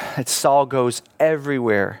chapter that Saul goes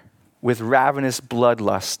everywhere with ravenous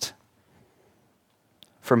bloodlust.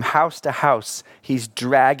 From house to house, he's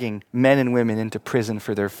dragging men and women into prison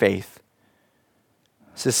for their faith.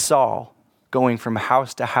 This is Saul going from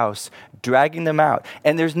house to house, dragging them out.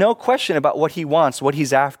 And there's no question about what he wants, what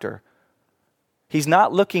he's after. He's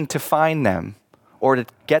not looking to find them or to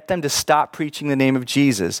get them to stop preaching the name of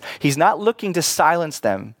Jesus. He's not looking to silence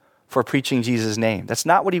them for preaching Jesus' name. That's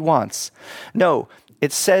not what he wants. No,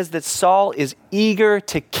 it says that Saul is eager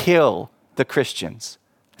to kill the Christians.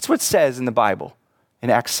 That's what it says in the Bible. in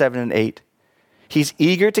Acts 7 and 8. He's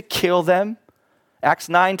eager to kill them. Acts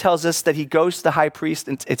 9 tells us that he goes to the high priest,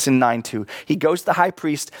 and it's in 9:2. He goes to the high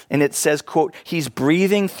priest, and it says, quote, he's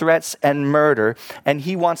breathing threats and murder, and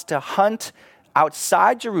he wants to hunt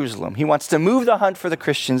outside Jerusalem. He wants to move the hunt for the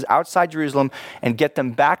Christians outside Jerusalem and get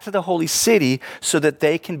them back to the holy city so that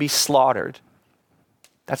they can be slaughtered.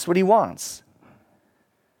 That's what he wants.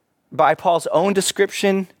 By Paul's own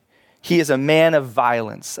description, he is a man of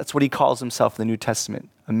violence. That's what he calls himself in the New Testament,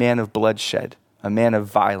 a man of bloodshed, a man of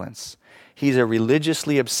violence. He's a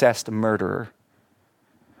religiously obsessed murderer.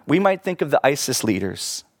 We might think of the ISIS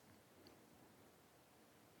leaders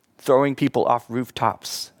throwing people off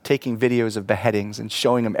rooftops, taking videos of beheadings and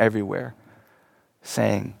showing them everywhere,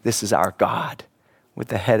 saying, this is our God, with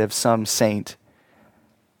the head of some saint.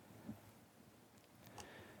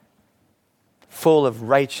 Full of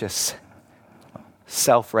righteous,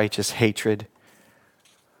 self-righteous hatred.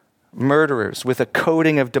 Murderers with a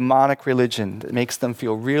coating of demonic religion that makes them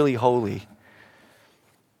feel really holy.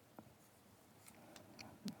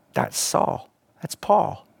 That's Saul. That's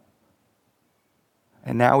Paul.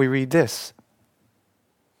 And now we read this.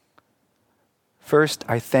 First,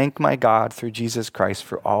 I thank my God through Jesus Christ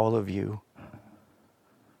for all of you.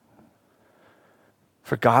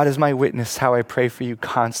 For God is my witness how I pray for you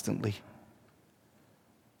constantly.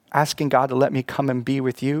 Asking God to let me come and be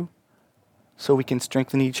with you so we can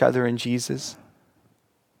strengthen each other in Jesus.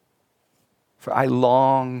 For I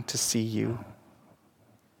long to see you.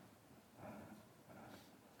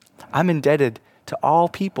 I'm indebted to all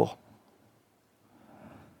people.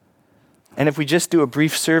 And if we just do a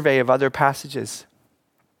brief survey of other passages,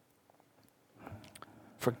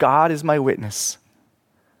 for God is my witness,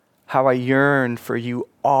 how I yearn for you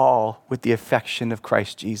all with the affection of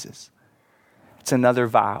Christ Jesus. It's another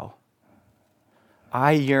vow.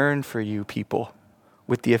 I yearn for you, people,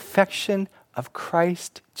 with the affection of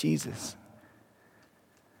Christ Jesus.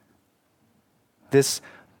 This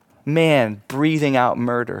man breathing out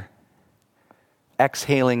murder,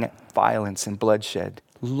 exhaling violence and bloodshed,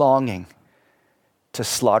 longing to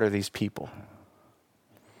slaughter these people.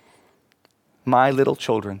 My little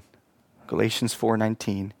children, Galatians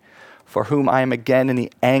 4:19, for whom I am again in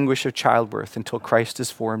the anguish of childbirth until Christ is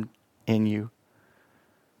formed in you.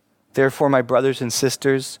 Therefore, my brothers and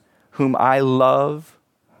sisters, whom I love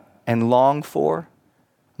and long for,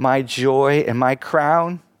 my joy and my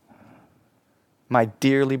crown, my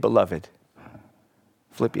dearly beloved.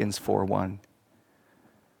 Philippians 4:1.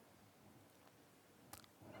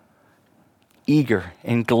 Eager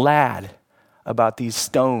and glad about these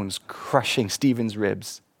stones crushing Stephen's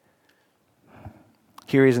ribs.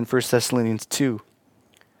 Here he is in 1 Thessalonians 2.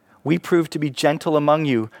 We prove to be gentle among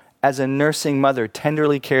you as a nursing mother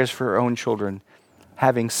tenderly cares for her own children,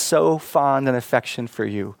 having so fond an affection for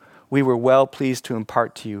you. We were well pleased to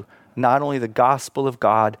impart to you not only the gospel of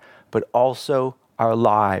God, but also our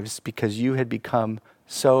lives, because you had become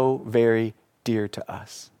so very dear to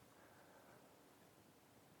us.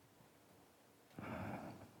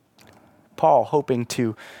 Paul, hoping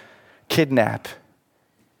to kidnap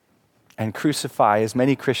and crucify as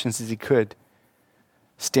many Christians as he could,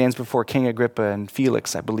 stands before King Agrippa and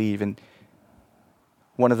Felix, I believe, and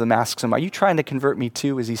one of them asks him, are you trying to convert me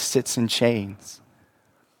too, as he sits in chains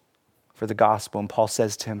for the gospel? And Paul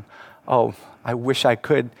says to him, oh, I wish I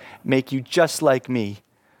could make you just like me,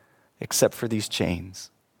 except for these chains.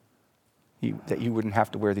 That you wouldn't have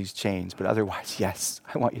to wear these chains, but otherwise, yes,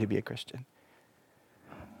 I want you to be a Christian.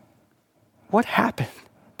 What happened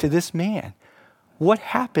to this man? What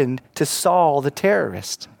happened to Saul the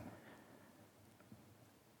terrorist?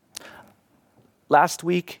 Last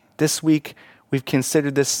week, this week, we've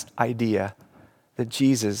considered this idea that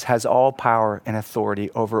Jesus has all power and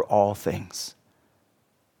authority over all things.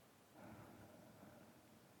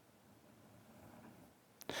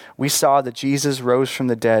 We saw that Jesus rose from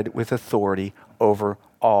the dead with authority over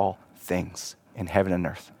all things in heaven and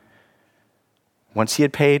earth. Once he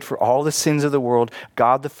had paid for all the sins of the world,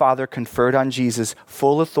 God the Father conferred on Jesus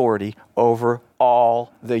full authority over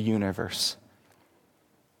all the universe.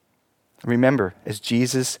 Remember, as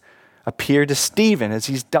Jesus appeared to Stephen as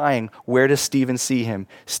he's dying, where does Stephen see him?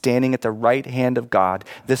 Standing at the right hand of God.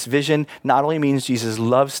 This vision not only means Jesus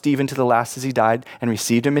loved Stephen to the last as he died and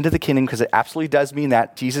received him into the kingdom, because it absolutely does mean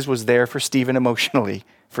that. Jesus was there for Stephen emotionally,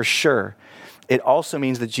 for sure. It also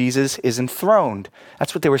means that Jesus is enthroned.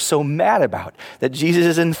 That's what they were so mad about, that Jesus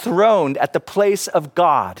is enthroned at the place of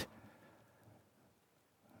God.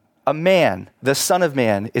 A man, the Son of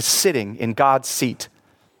Man, is sitting in God's seat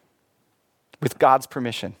with God's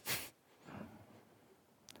permission.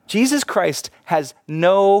 Jesus Christ has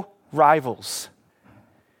no rivals.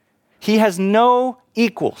 He has no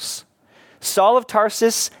equals. Saul of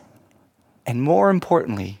Tarsus, and more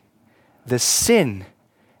importantly, the sin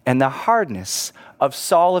and the hardness of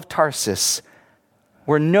Saul of Tarsus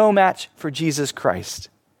were no match for Jesus Christ.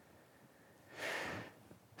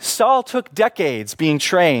 Saul took decades being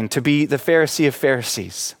trained to be the Pharisee of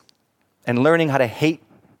Pharisees and learning how to hate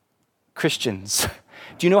Christians.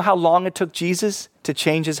 Do you know how long it took Jesus to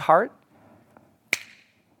change his heart?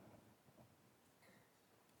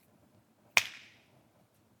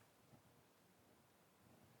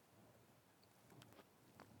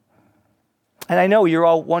 And I know you're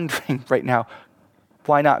all wondering right now,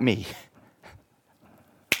 why not me?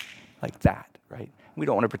 Like that, right? We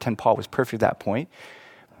don't want to pretend Paul was perfect at that point.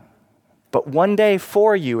 But one day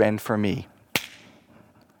for you and for me,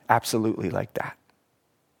 absolutely like that.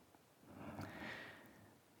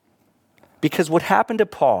 Because what happened to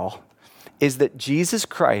Paul is that Jesus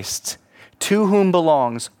Christ, to whom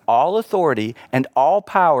belongs all authority and all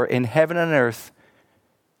power in heaven and earth,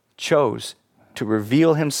 chose to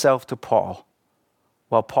reveal himself to Paul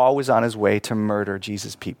while Paul was on his way to murder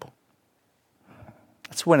Jesus' people.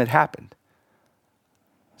 That's when it happened.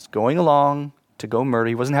 He's going along to go murder.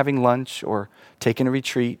 He wasn't having lunch or taking a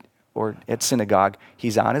retreat or at synagogue.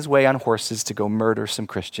 He's on his way on horses to go murder some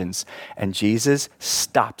Christians. And Jesus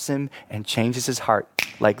stops him and changes his heart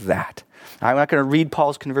like that. I'm not going to read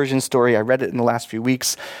Paul's conversion story. I read it in the last few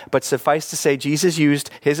weeks. But suffice to say, Jesus used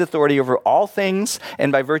his authority over all things,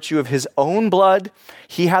 and by virtue of his own blood,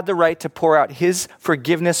 he had the right to pour out his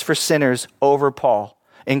forgiveness for sinners over Paul,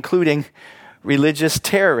 including religious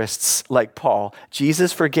terrorists like Paul.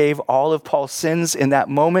 Jesus forgave all of Paul's sins in that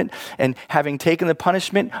moment, and having taken the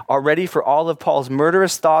punishment already for all of Paul's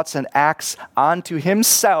murderous thoughts and acts onto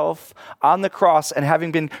himself on the cross, and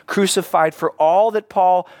having been crucified for all that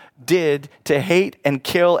Paul did to hate and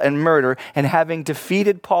kill and murder, and having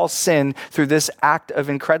defeated Paul's sin through this act of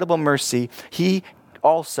incredible mercy, he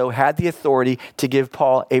also had the authority to give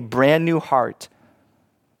Paul a brand new heart.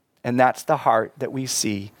 And that's the heart that we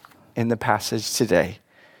see in the passage today.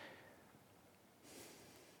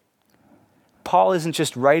 Paul isn't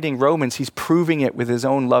just writing Romans, he's proving it with his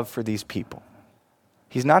own love for these people.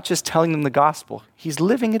 He's not just telling them the gospel, he's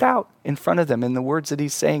living it out in front of them in the words that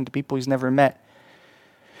he's saying to people he's never met.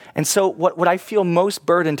 And so what I feel most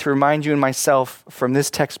burdened to remind you and myself from this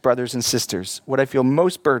text, brothers and sisters, what I feel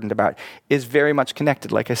most burdened about is very much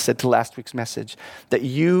connected, like I said, to last week's message, that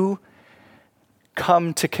you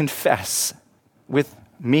come to confess with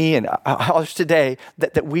me and others today,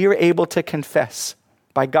 that we are able to confess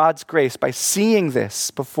by God's grace, by seeing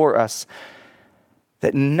this before us,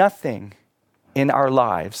 that nothing in our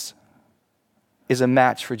lives is a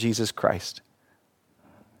match for Jesus Christ.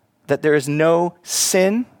 That there is no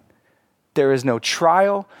sin, there is no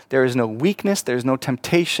trial, there is no weakness, there is no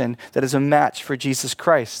temptation that is a match for Jesus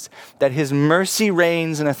Christ. That his mercy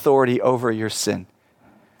reigns in authority over your sin.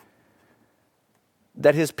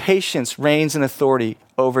 That his patience reigns in authority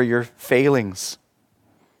over your failings.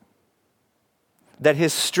 That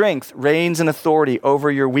his strength reigns in authority over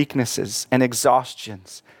your weaknesses and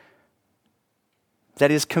exhaustions.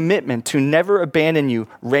 That his commitment to never abandon you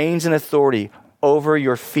reigns in authority over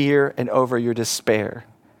your fear and over your despair.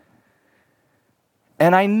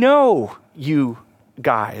 And I know you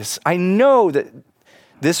guys, I know that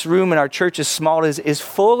this room in our church, as small as is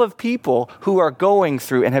full of people who are going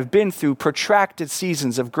through and have been through protracted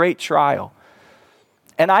seasons of great trial.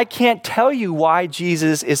 And I can't tell you why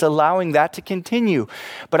Jesus is allowing that to continue,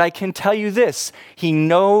 but I can tell you this: he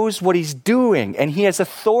knows what he's doing, and he has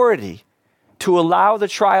authority to allow the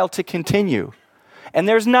trial to continue. And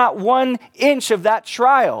there's not 1 inch of that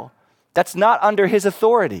trial that's not under his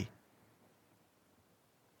authority.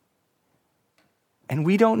 And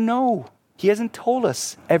we don't know. He hasn't told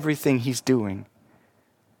us everything he's doing.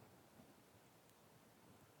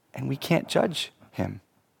 And we can't judge him,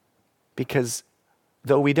 because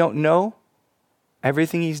though we don't know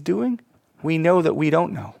everything he's doing, we know that we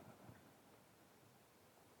don't know.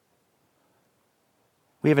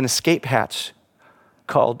 We have an escape hatch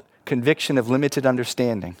called conviction of limited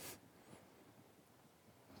understanding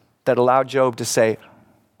that allowed Job to say,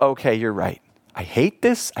 okay, you're right. I hate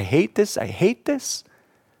this, I hate this, I hate this.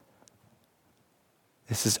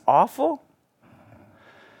 This is awful.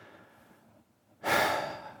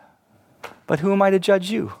 But who am I to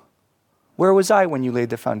judge you? Where was I when you laid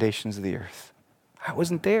the foundations of the earth? I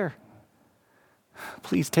wasn't there.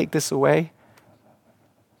 Please take this away.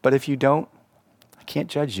 But if you don't, I can't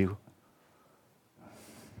judge you.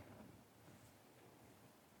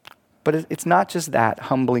 But it's not just that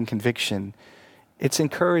humbling conviction. It's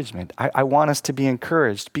encouragement. I want us to be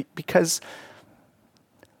encouraged because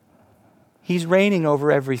He's reigning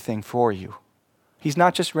over everything for you. He's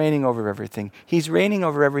not just reigning over everything. He's reigning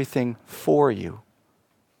over everything for you.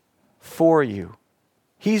 For you.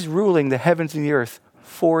 He's ruling the heavens and the earth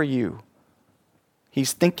for you.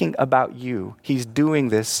 He's thinking about you. He's doing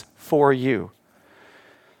this for you.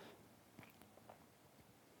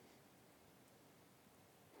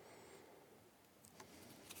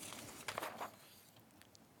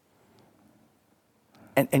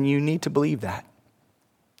 And you need to believe that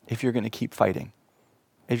if you're going to keep fighting,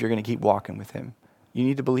 if you're going to keep walking with him. You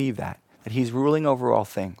need to believe that he's ruling over all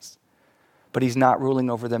things. But he's not ruling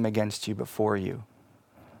over them against you, but for you.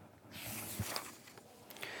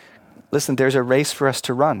 Listen, there's a race for us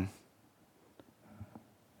to run.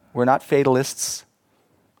 We're not fatalists.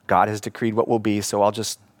 God has decreed what will be, so I'll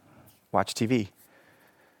just watch TV.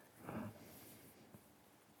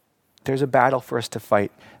 There's a battle for us to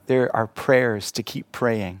fight. There are prayers to keep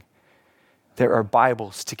praying. There are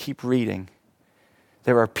Bibles to keep reading.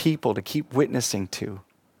 There are people to keep witnessing to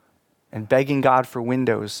and begging God for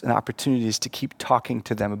windows and opportunities to keep talking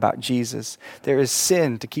to them about Jesus. There is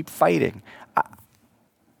sin to keep fighting.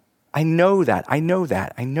 I know that. I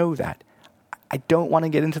don't want to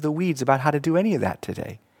get into the weeds about how to do any of that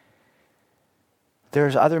today.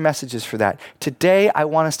 There's other messages for that. Today, I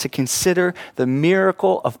want us to consider the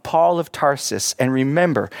miracle of Paul of Tarsus and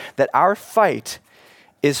remember that our fight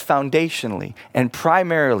is foundationally and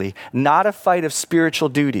primarily not a fight of spiritual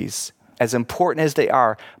duties, as important as they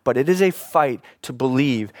are, but it is a fight to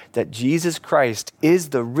believe that Jesus Christ is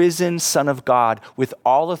the risen Son of God with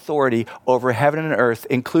all authority over heaven and earth,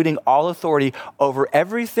 including all authority over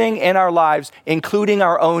everything in our lives, including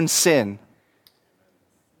our own sin.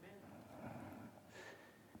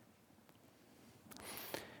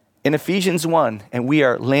 In Ephesians 1, and we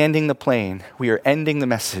are landing the plane, we are ending the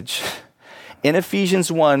message. In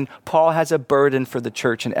Ephesians 1, Paul has a burden for the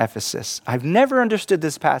church in Ephesus. I've never understood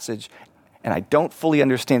this passage, and I don't fully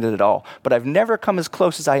understand it at all, but I've never come as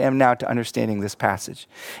close as I am now to understanding this passage.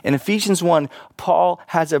 In Ephesians 1, Paul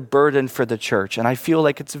has a burden for the church, and I feel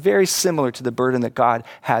like it's very similar to the burden that God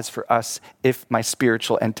has for us if my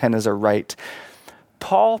spiritual antennas are right.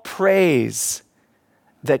 Paul prays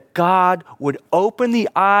that God would open the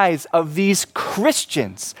eyes of these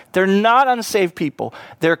Christians. They're not unsaved people.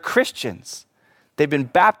 They're Christians. They've been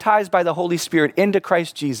baptized by the Holy Spirit into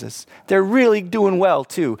Christ Jesus. They're really doing well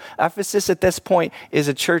too. Ephesus at this point is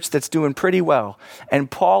a church that's doing pretty well.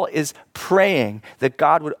 And Paul is praying that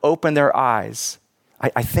God would open their eyes.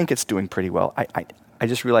 I think it's doing pretty well. I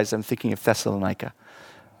just realized I'm thinking of Thessalonica.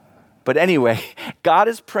 But anyway, God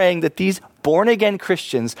is praying that these born-again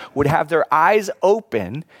Christians would have their eyes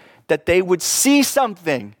open, that they would see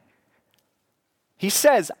something. He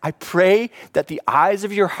says, I pray that the eyes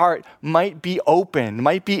of your heart might be open,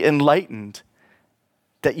 might be enlightened,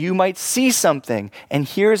 that you might see something. And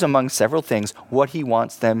here's, among several things, what he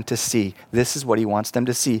wants them to see. This is what he wants them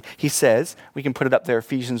to see. He says, we can put it up there,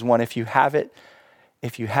 Ephesians 1, if you have it.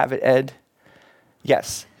 If you have it, Ed.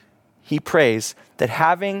 Yes. He prays that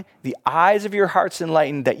having the eyes of your hearts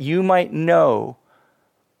enlightened, that you might know.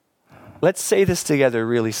 Let's say this together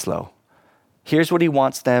really slow. Here's what he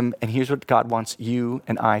wants them, and here's what God wants you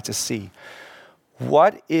and I to see.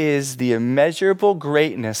 What is the immeasurable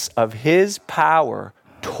greatness of his power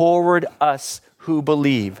toward us who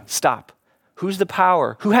believe? Stop. Who's the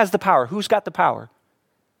power? Who has the power? Who's got the power?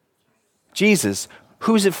 Jesus.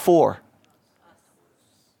 Who's it for?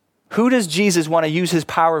 Who does Jesus want to use his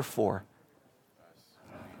power for?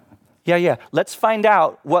 Yeah. Let's find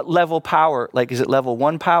out what level power, like is it level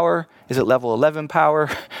 1 power? Is it level 11 power?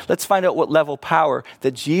 Let's find out what level power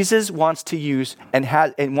that Jesus wants to use and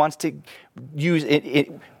wants to use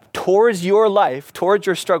it towards your life, towards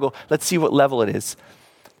your struggle. Let's see what level it is.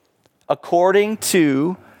 According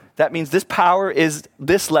to, that means this power is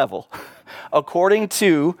this level. According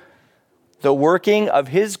to the working of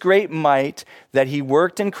his great might that he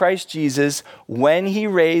worked in Christ Jesus when he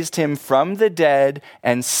raised him from the dead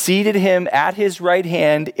and seated him at his right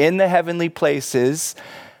hand in the heavenly places.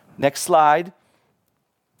 Next slide.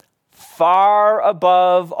 Far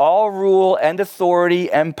above all rule and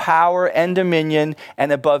authority and power and dominion,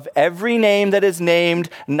 and above every name that is named,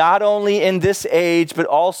 not only in this age, but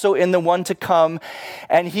also in the one to come.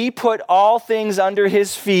 And he put all things under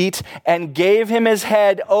his feet and gave him his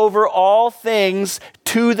head over all things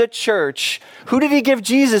to the church. Who did he give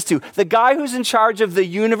Jesus to? The guy who's in charge of the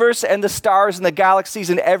universe and the stars and the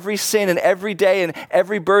galaxies and every sin and every day and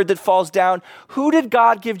every bird that falls down. Who did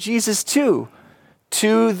God give Jesus to?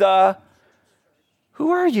 To the... Who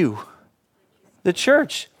are you? The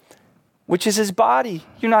church, which is his body.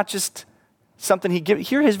 You're not just something he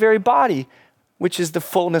gives. You're his very body. which is the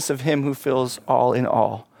fullness of him who fills all in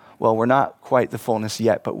all. Well, we're not quite the fullness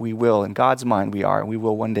yet, but we will. In God's mind, we are, and we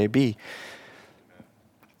will one day be.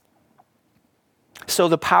 So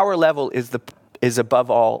the power level is above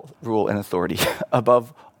all rule and authority,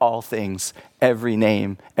 above all things, every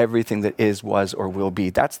name, everything that is, was, or will be.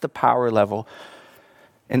 That's the power level.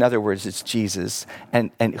 In other words, it's Jesus.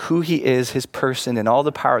 And who he is, his person, and all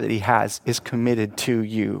the power that he has is committed to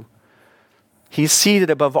you. He's seated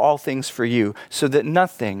above all things for you, so that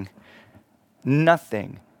nothing, no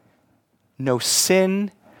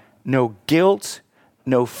sin, no guilt,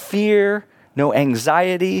 no fear, no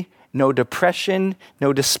anxiety, no depression,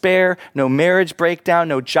 no despair, no marriage breakdown,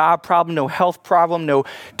 no job problem, no health problem, no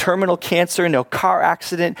terminal cancer, no car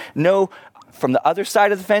accident, no, from the other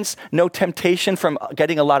side of the fence, no temptation from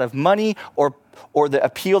getting a lot of money or the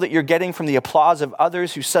appeal that you're getting from the applause of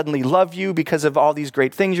others who suddenly love you because of all these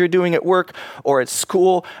great things you're doing at work or at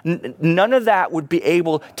school. None of that would be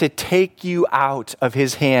able to take you out of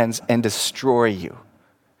his hands and destroy you.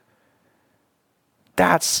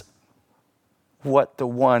 That's what the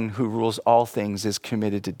one who rules all things is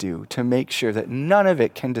committed to do, to make sure that none of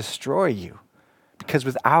it can destroy you. Because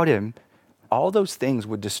without him, all those things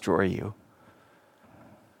would destroy you.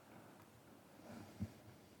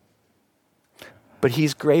 But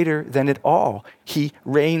he's greater than it all. He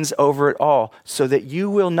reigns over it all so that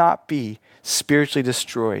you will not be spiritually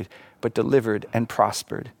destroyed, but delivered and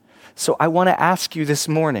prospered. So I want to ask you this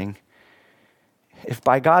morning, if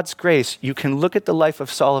by God's grace you can look at the life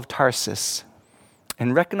of Saul of Tarsus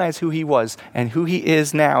and recognize who he was and who he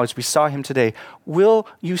is now as we saw him today, will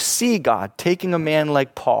you see God taking a man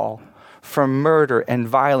like Paul from murder and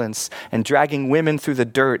violence and dragging women through the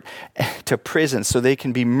dirt to prison so they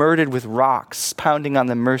can be murdered with rocks, pounding on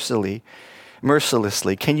them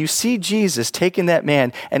mercilessly? Can you see Jesus taking that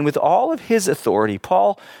man and with all of his authority,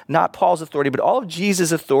 not Paul's authority, but all of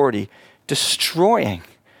Jesus' authority, destroying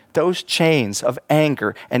those chains of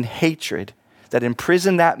anger and hatred that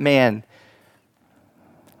imprison that man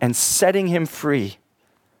and setting him free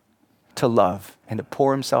to love and to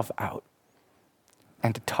pour himself out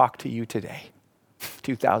and to talk to you today,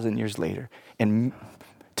 2,000 years later, and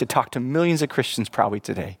to talk to millions of Christians probably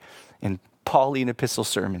today in Pauline epistle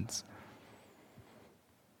sermons.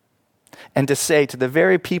 And to say to the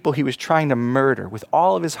very people he was trying to murder with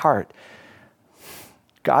all of his heart,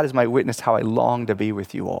 God is my witness how I long to be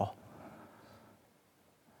with you all.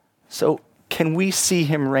 So can we see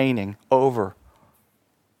him reigning over,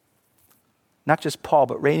 not just Paul,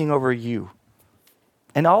 but reigning over you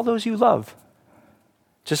and all those you love?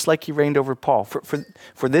 Just like he reigned over Paul.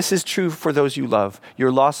 For this is true for those you love,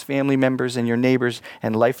 your lost family members and your neighbors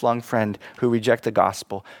and lifelong friend who reject the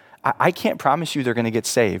gospel. I can't promise you they're going to get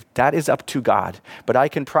saved. That is up to God. But I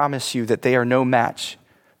can promise you that they are no match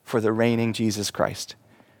for the reigning Jesus Christ.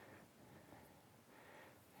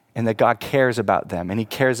 And that God cares about them, and he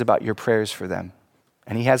cares about your prayers for them.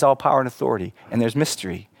 And he has all power and authority. And there's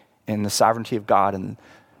mystery in the sovereignty of God and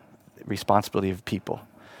the responsibility of people.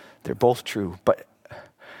 They're both true. But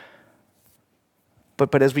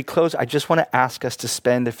as we close, I just want to ask us to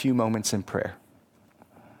spend a few moments in prayer.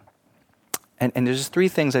 And there's just three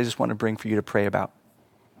things I just want to bring for you to pray about.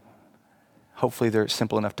 Hopefully they're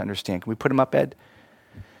simple enough to understand. Can we put them up, Ed?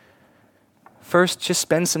 First, just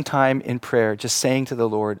spend some time in prayer, just saying to the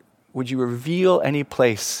Lord, would you reveal any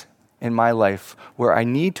place in my life where I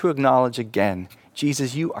need to acknowledge again,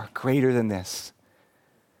 Jesus, you are greater than this.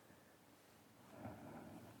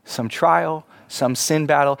 Some trial, some sin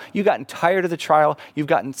battle. You've gotten tired of the trial. You've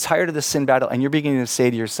gotten tired of the sin battle, and you're beginning to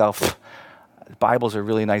say to yourself, the Bible's a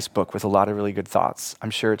really nice book with a lot of really good thoughts. I'm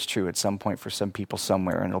sure it's true at some point for some people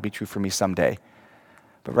somewhere, and it'll be true for me someday.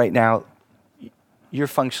 But right now, you're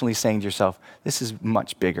functionally saying to yourself, this is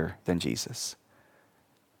much bigger than Jesus.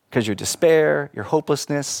 Because your despair, your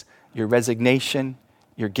hopelessness, your resignation,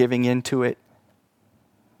 your giving into it,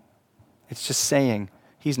 it's just saying,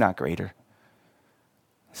 he's not greater.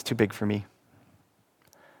 It's too big for me.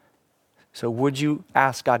 So would you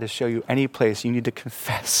ask God to show you any place you need to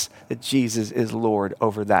confess that Jesus is Lord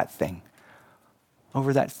over that thing,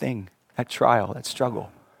 that trial, that struggle?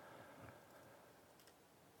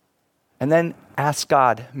 And then ask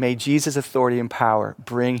God, may Jesus' authority and power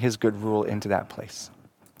bring his good rule into that place.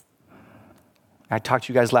 I talked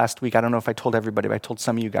to you guys last week. I don't know if I told everybody, but I told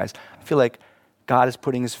some of you guys. I feel like God is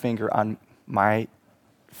putting his finger on my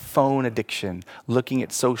phone addiction, looking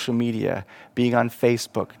at social media, being on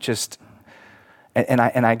Facebook, and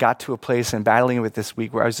I got to a place in battling with this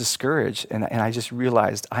week where I was discouraged, and I just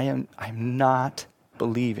realized I'm not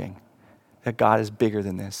believing that God is bigger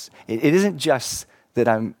than this. It isn't just that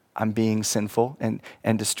I'm I'm being sinful and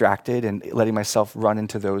distracted and letting myself run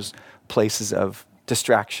into those places of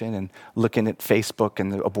distraction and looking at Facebook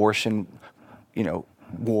and the abortion,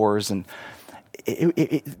 wars. And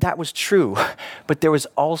that was true. But there was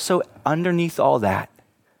also underneath all that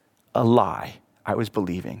a lie I was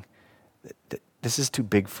believing. That this is too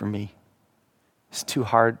big for me. It's too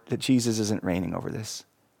hard, that Jesus isn't reigning over this.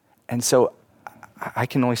 And so I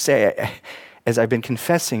can only say, as I've been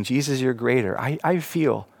confessing, Jesus, you're greater, I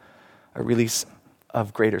feel a release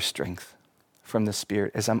of greater strength from the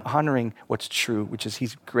Spirit as I'm honoring what's true, which is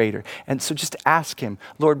he's greater. And so just ask him,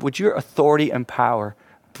 Lord, would your authority and power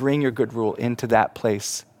bring your good rule into that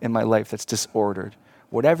place in my life that's disordered,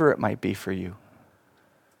 whatever it might be for you.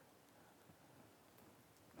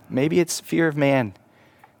 Maybe it's fear of man.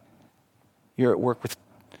 You're at work with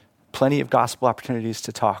plenty of gospel opportunities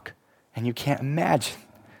to talk, and you can't imagine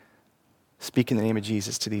speaking the name of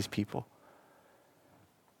Jesus to these people.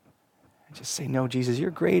 And just say, no, Jesus,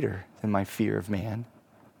 you're greater than my fear of man.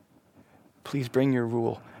 Please bring your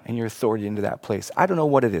rule and your authority into that place. I don't know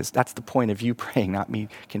what it is. That's the point of you praying, not me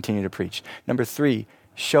continue to preach. Number 3,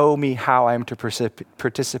 show me how I am to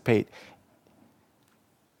participate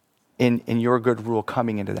in your good rule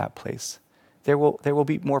coming into that place. There will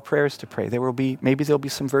be more prayers to pray. Maybe there'll be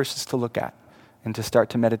some verses to look at and to start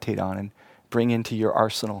to meditate on and bring into your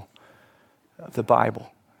arsenal of the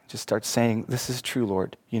Bible. Just start saying, this is true,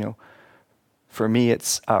 Lord. For me,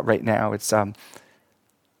 it's right now, it's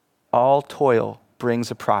all toil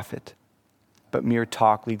brings a profit, but mere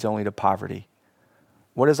talk leads only to poverty.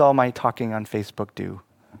 What does all my talking on Facebook do?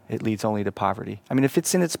 It leads only to poverty. I mean, if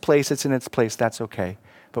it's in its place, that's okay.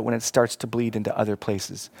 But when it starts to bleed into other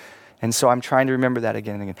places. And so I'm trying to remember that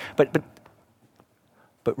again and again.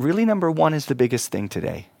 But really, number 1 is the biggest thing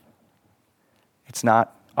today. It's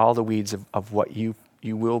not all the weeds of what you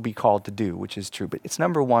will be called to do, which is true. But it's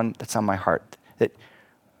number 1 that's on my heart. That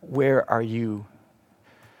where are you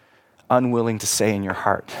unwilling to say in your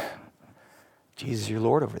heart, Jesus, you're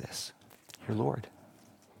Lord over this. You're Lord.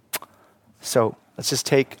 So let's just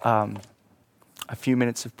take a few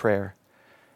minutes of prayer.